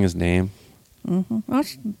 Selling his name. Mm-hmm. Well,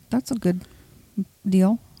 that's a good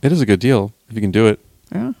deal. It is a good deal if you can do it.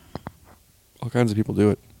 Yeah. All kinds of people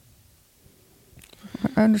do it.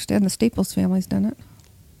 I understand the Staples family's done it.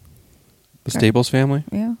 The Staples family?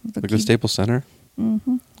 Yeah. The Staples Center?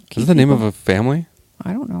 Mm-hmm. Is that the name of a family?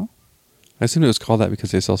 I don't know. I assumed it was called that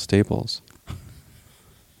because they sell staples.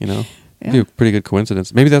 You know? Yeah. Be a pretty good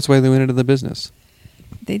coincidence. Maybe that's why they went into the business.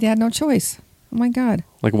 They had no choice. Oh my God.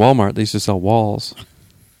 Like Walmart, they used to sell walls.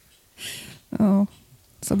 Oh,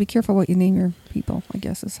 so be careful what you name your people, I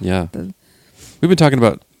guess. Is Yeah. We've been talking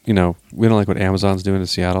about, we don't like what Amazon's doing in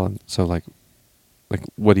Seattle. And so like,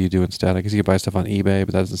 what do you do instead? I guess you could buy stuff on eBay,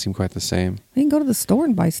 but that doesn't seem quite the same. You can go to the store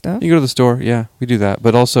and buy stuff. You can go to the store. Yeah, we do that.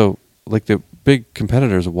 But also, like the big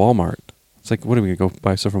competitors of Walmart. It's like, what are we going to go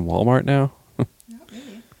buy stuff from Walmart now?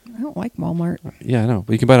 I don't like Walmart. Yeah, I know.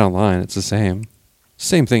 But you can buy it online. It's the same.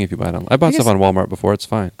 Same thing if you buy it online. I bought stuff on Walmart before. It's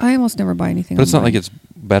fine. I almost never buy anything But it's not online. like it's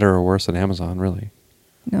better or worse than Amazon, really.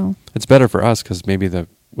 No. It's better for us because maybe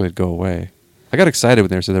would go away. I got excited when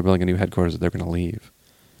they said they're building a new headquarters that they're going to leave,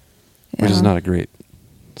 which is Yeah. not a great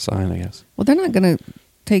sign, I guess. Well, they're not going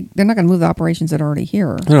to move the operations that are already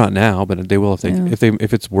here. They're not now, but they will Yeah.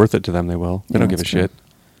 if it's worth it to them. They will. They Yeah, don't give a that's true. shit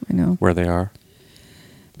I know. where they are.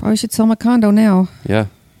 Probably should sell my condo now. Yeah,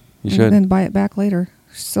 you And should. then buy it back later.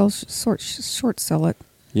 Short sell it.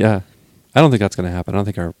 Yeah, I don't think that's going to happen. I don't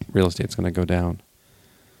think our real estate's going to go down.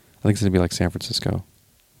 I think it's going to be like San Francisco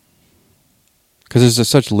because there's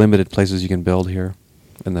just such limited places you can build here,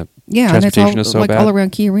 and the Yeah, and it's transportation all, is so like bad. all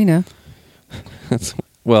around Key Arena.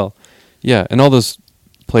 Well, yeah, and all those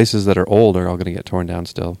places that are old are all going to get torn down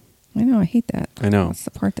still. I know. I hate that. I know. That's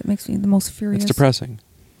the part that makes me the most furious. It's depressing.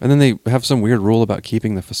 And then they have some weird rule about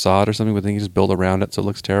keeping the facade or something, but they can just build around it so it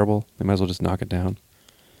looks terrible. They might as well just knock it down.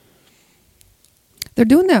 They're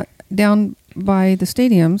doing that down by the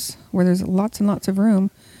stadiums where there's lots and lots of room.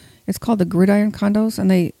 It's called the Gridiron Condos, and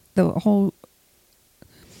the whole,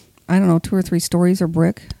 I don't know, 2 or 3 stories are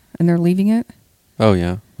brick, and they're leaving it. Oh,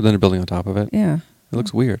 yeah. But then they're building on top of it. Yeah. It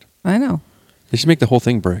looks weird. I know. They should make the whole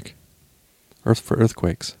thing brick. For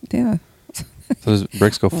earthquakes. Yeah. So those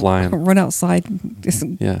bricks go flying. Run outside and just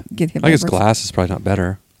Yeah. get hit I by guess bricks. glass is probably not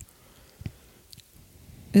better.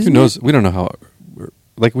 Isn't Who knows? it? We don't know how.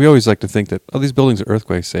 Like, we always like to think that, these buildings are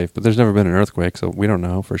earthquake safe, but there's never been an earthquake, so we don't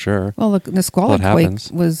know for sure. Well, the Nisqually What quake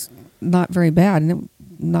happens? was not very bad, and it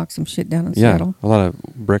knocked some shit down in Yeah. Seattle. A lot of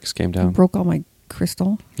bricks came down. It broke all my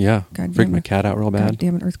crystal. Yeah. God Freaked damn my it. cat out real bad. God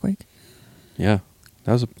damn it, earthquake. Yeah.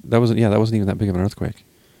 That wasn't even that big of an earthquake.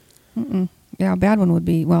 Mm-mm. Yeah, a bad one would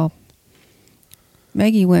be, well,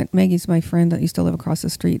 Maggie's my friend that used to live across the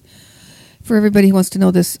street. For everybody who wants to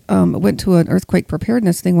know this, went to an earthquake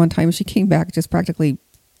preparedness thing one time. She came back just practically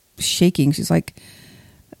shaking. She's like,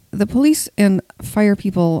 the police and fire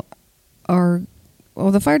people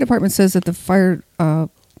the fire department says that the fire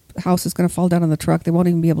house is going to fall down on the truck. They won't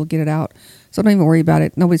even be able to get it out. So don't even worry about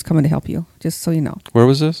it. Nobody's coming to help you, just so you know. Where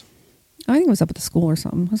was this? I think it was up at the school or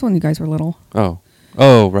something. It was when you guys were little.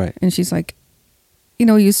 Oh, right. And she's like,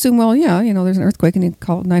 you assume, well, yeah, there's an earthquake, and you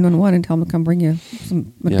call 911 and tell them to come bring you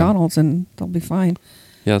some McDonald's, and they'll be fine.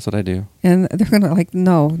 Yeah, that's what I do. And they're going to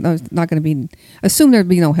no, it's not going to be, assume there'd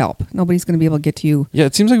be no help. Nobody's going to be able to get to you. Yeah,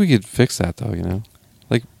 it seems like we could fix that, though,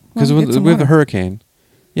 Like, because Well, get some with the water. hurricane,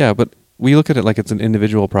 yeah, but we look at it like it's an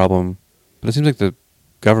individual problem, but it seems like the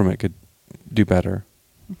government could do better.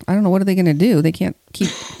 I don't know, what are they going to do? They can't keep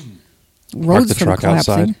Park roads the from truck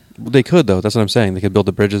collapsing. outside. They could, though. That's what I'm saying. They could build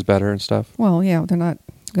the bridges better and stuff. Well, yeah, they're not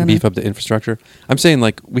going Beef to. up the infrastructure. I'm saying,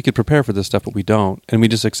 like, we could prepare for this stuff, but we don't. And we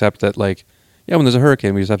just accept that, like, yeah, when there's a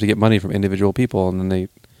hurricane, we just have to get money from individual people. And then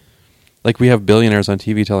we have billionaires on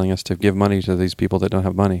TV telling us to give money to these people that don't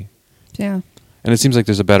have money. Yeah. And it seems like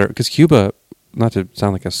there's a better, because Cuba, not to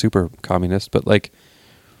sound like a super communist, but like,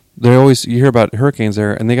 you hear about hurricanes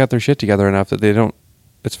there, and they got their shit together enough that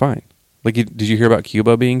it's fine. Like, did you hear about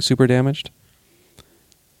Cuba being super damaged?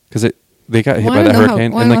 Because they got hit Well, by I that don't know how-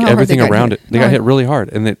 hurricane, well, I and don't like know how hard everything they got around hit. it, they No, got hit really hard,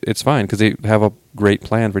 and it's fine because they have a great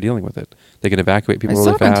plan for dealing with it. They can evacuate people I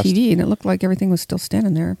really saw it on fast. TV, and it looked like everything was still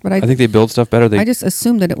standing there. But I think they build stuff better. They I just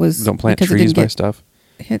assumed that it was don't plant because it trees didn't by get stuff.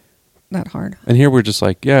 hit that hard. And here we're just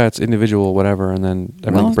like, yeah, it's individual, whatever, and then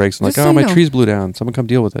everything Well, breaks. And like, just so oh, my you know. trees blew down. Someone come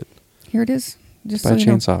deal with it. Here it is. Just By so a you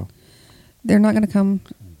know. chainsaw. They're not going to come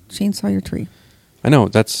chainsaw your tree. I know,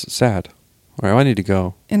 that's sad. All right, I need to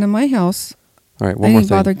go. And in my house, All right, I one more didn't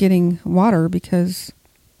thing. bother getting water because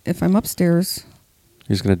if I'm upstairs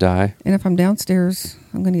You're just going to die. and if I'm downstairs,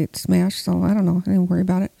 I'm going to get smashed. So I don't know. I didn't worry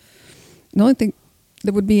about it. The only thing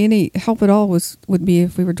that would be any help at all would be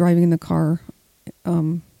if we were driving in the car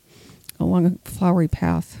along a flowery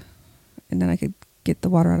path, and then I could get the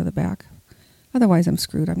water out of the back. Otherwise, I'm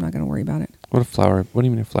screwed. I'm not going to worry about it. What do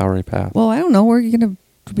you mean a flowery path? Well, I don't know. Where you're going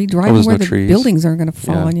to be driving there's where no the trees. buildings aren't going to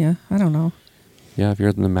fall Yeah. on you. I don't know. Yeah, if you're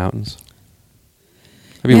in the mountains.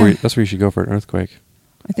 That's where you should go for an earthquake.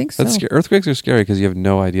 I think so. That's Earthquakes are scary because you have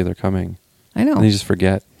no idea they're coming. I know. And you just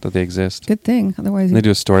forget that they exist. Good thing. Otherwise, And they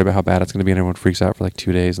do a story about how bad it's going to be, and everyone freaks out for like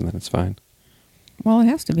 2 days, and then it's fine. Well, it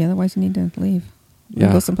has to be. Otherwise, you need to leave.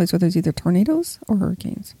 Yeah. Go someplace where there's either tornadoes or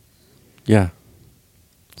hurricanes. Yeah.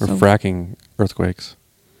 Or fracking earthquakes.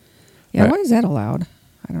 Yeah, Right. why is that allowed?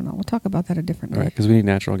 I don't know. We'll talk about that a different day. All right, because we need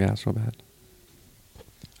natural gas real bad.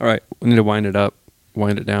 All right, we need to wind it up.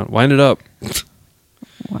 Wind it down. Wind it up.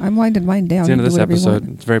 Well, I'm winding mine down. It's the end of You this do whatever you episode.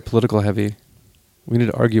 want. It's very political heavy. We need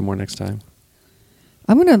to argue more next time.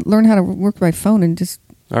 I'm going to learn how to work my phone and just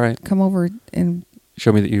All right. come over and...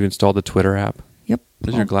 Show me that you installed the Twitter app. Yep.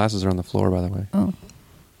 Your glasses are on the floor, by the way. Oh.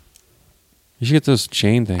 You should get those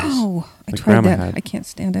chain things. Oh, I like tried Grandma that. had. I can't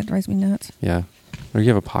stand it. It drives me nuts. Yeah. Or you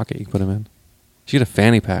have a pocket you can put them in. You should get a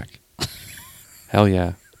fanny pack. Hell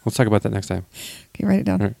yeah. Let's talk about that next time. Okay, write it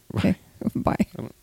down. All right. Okay, bye.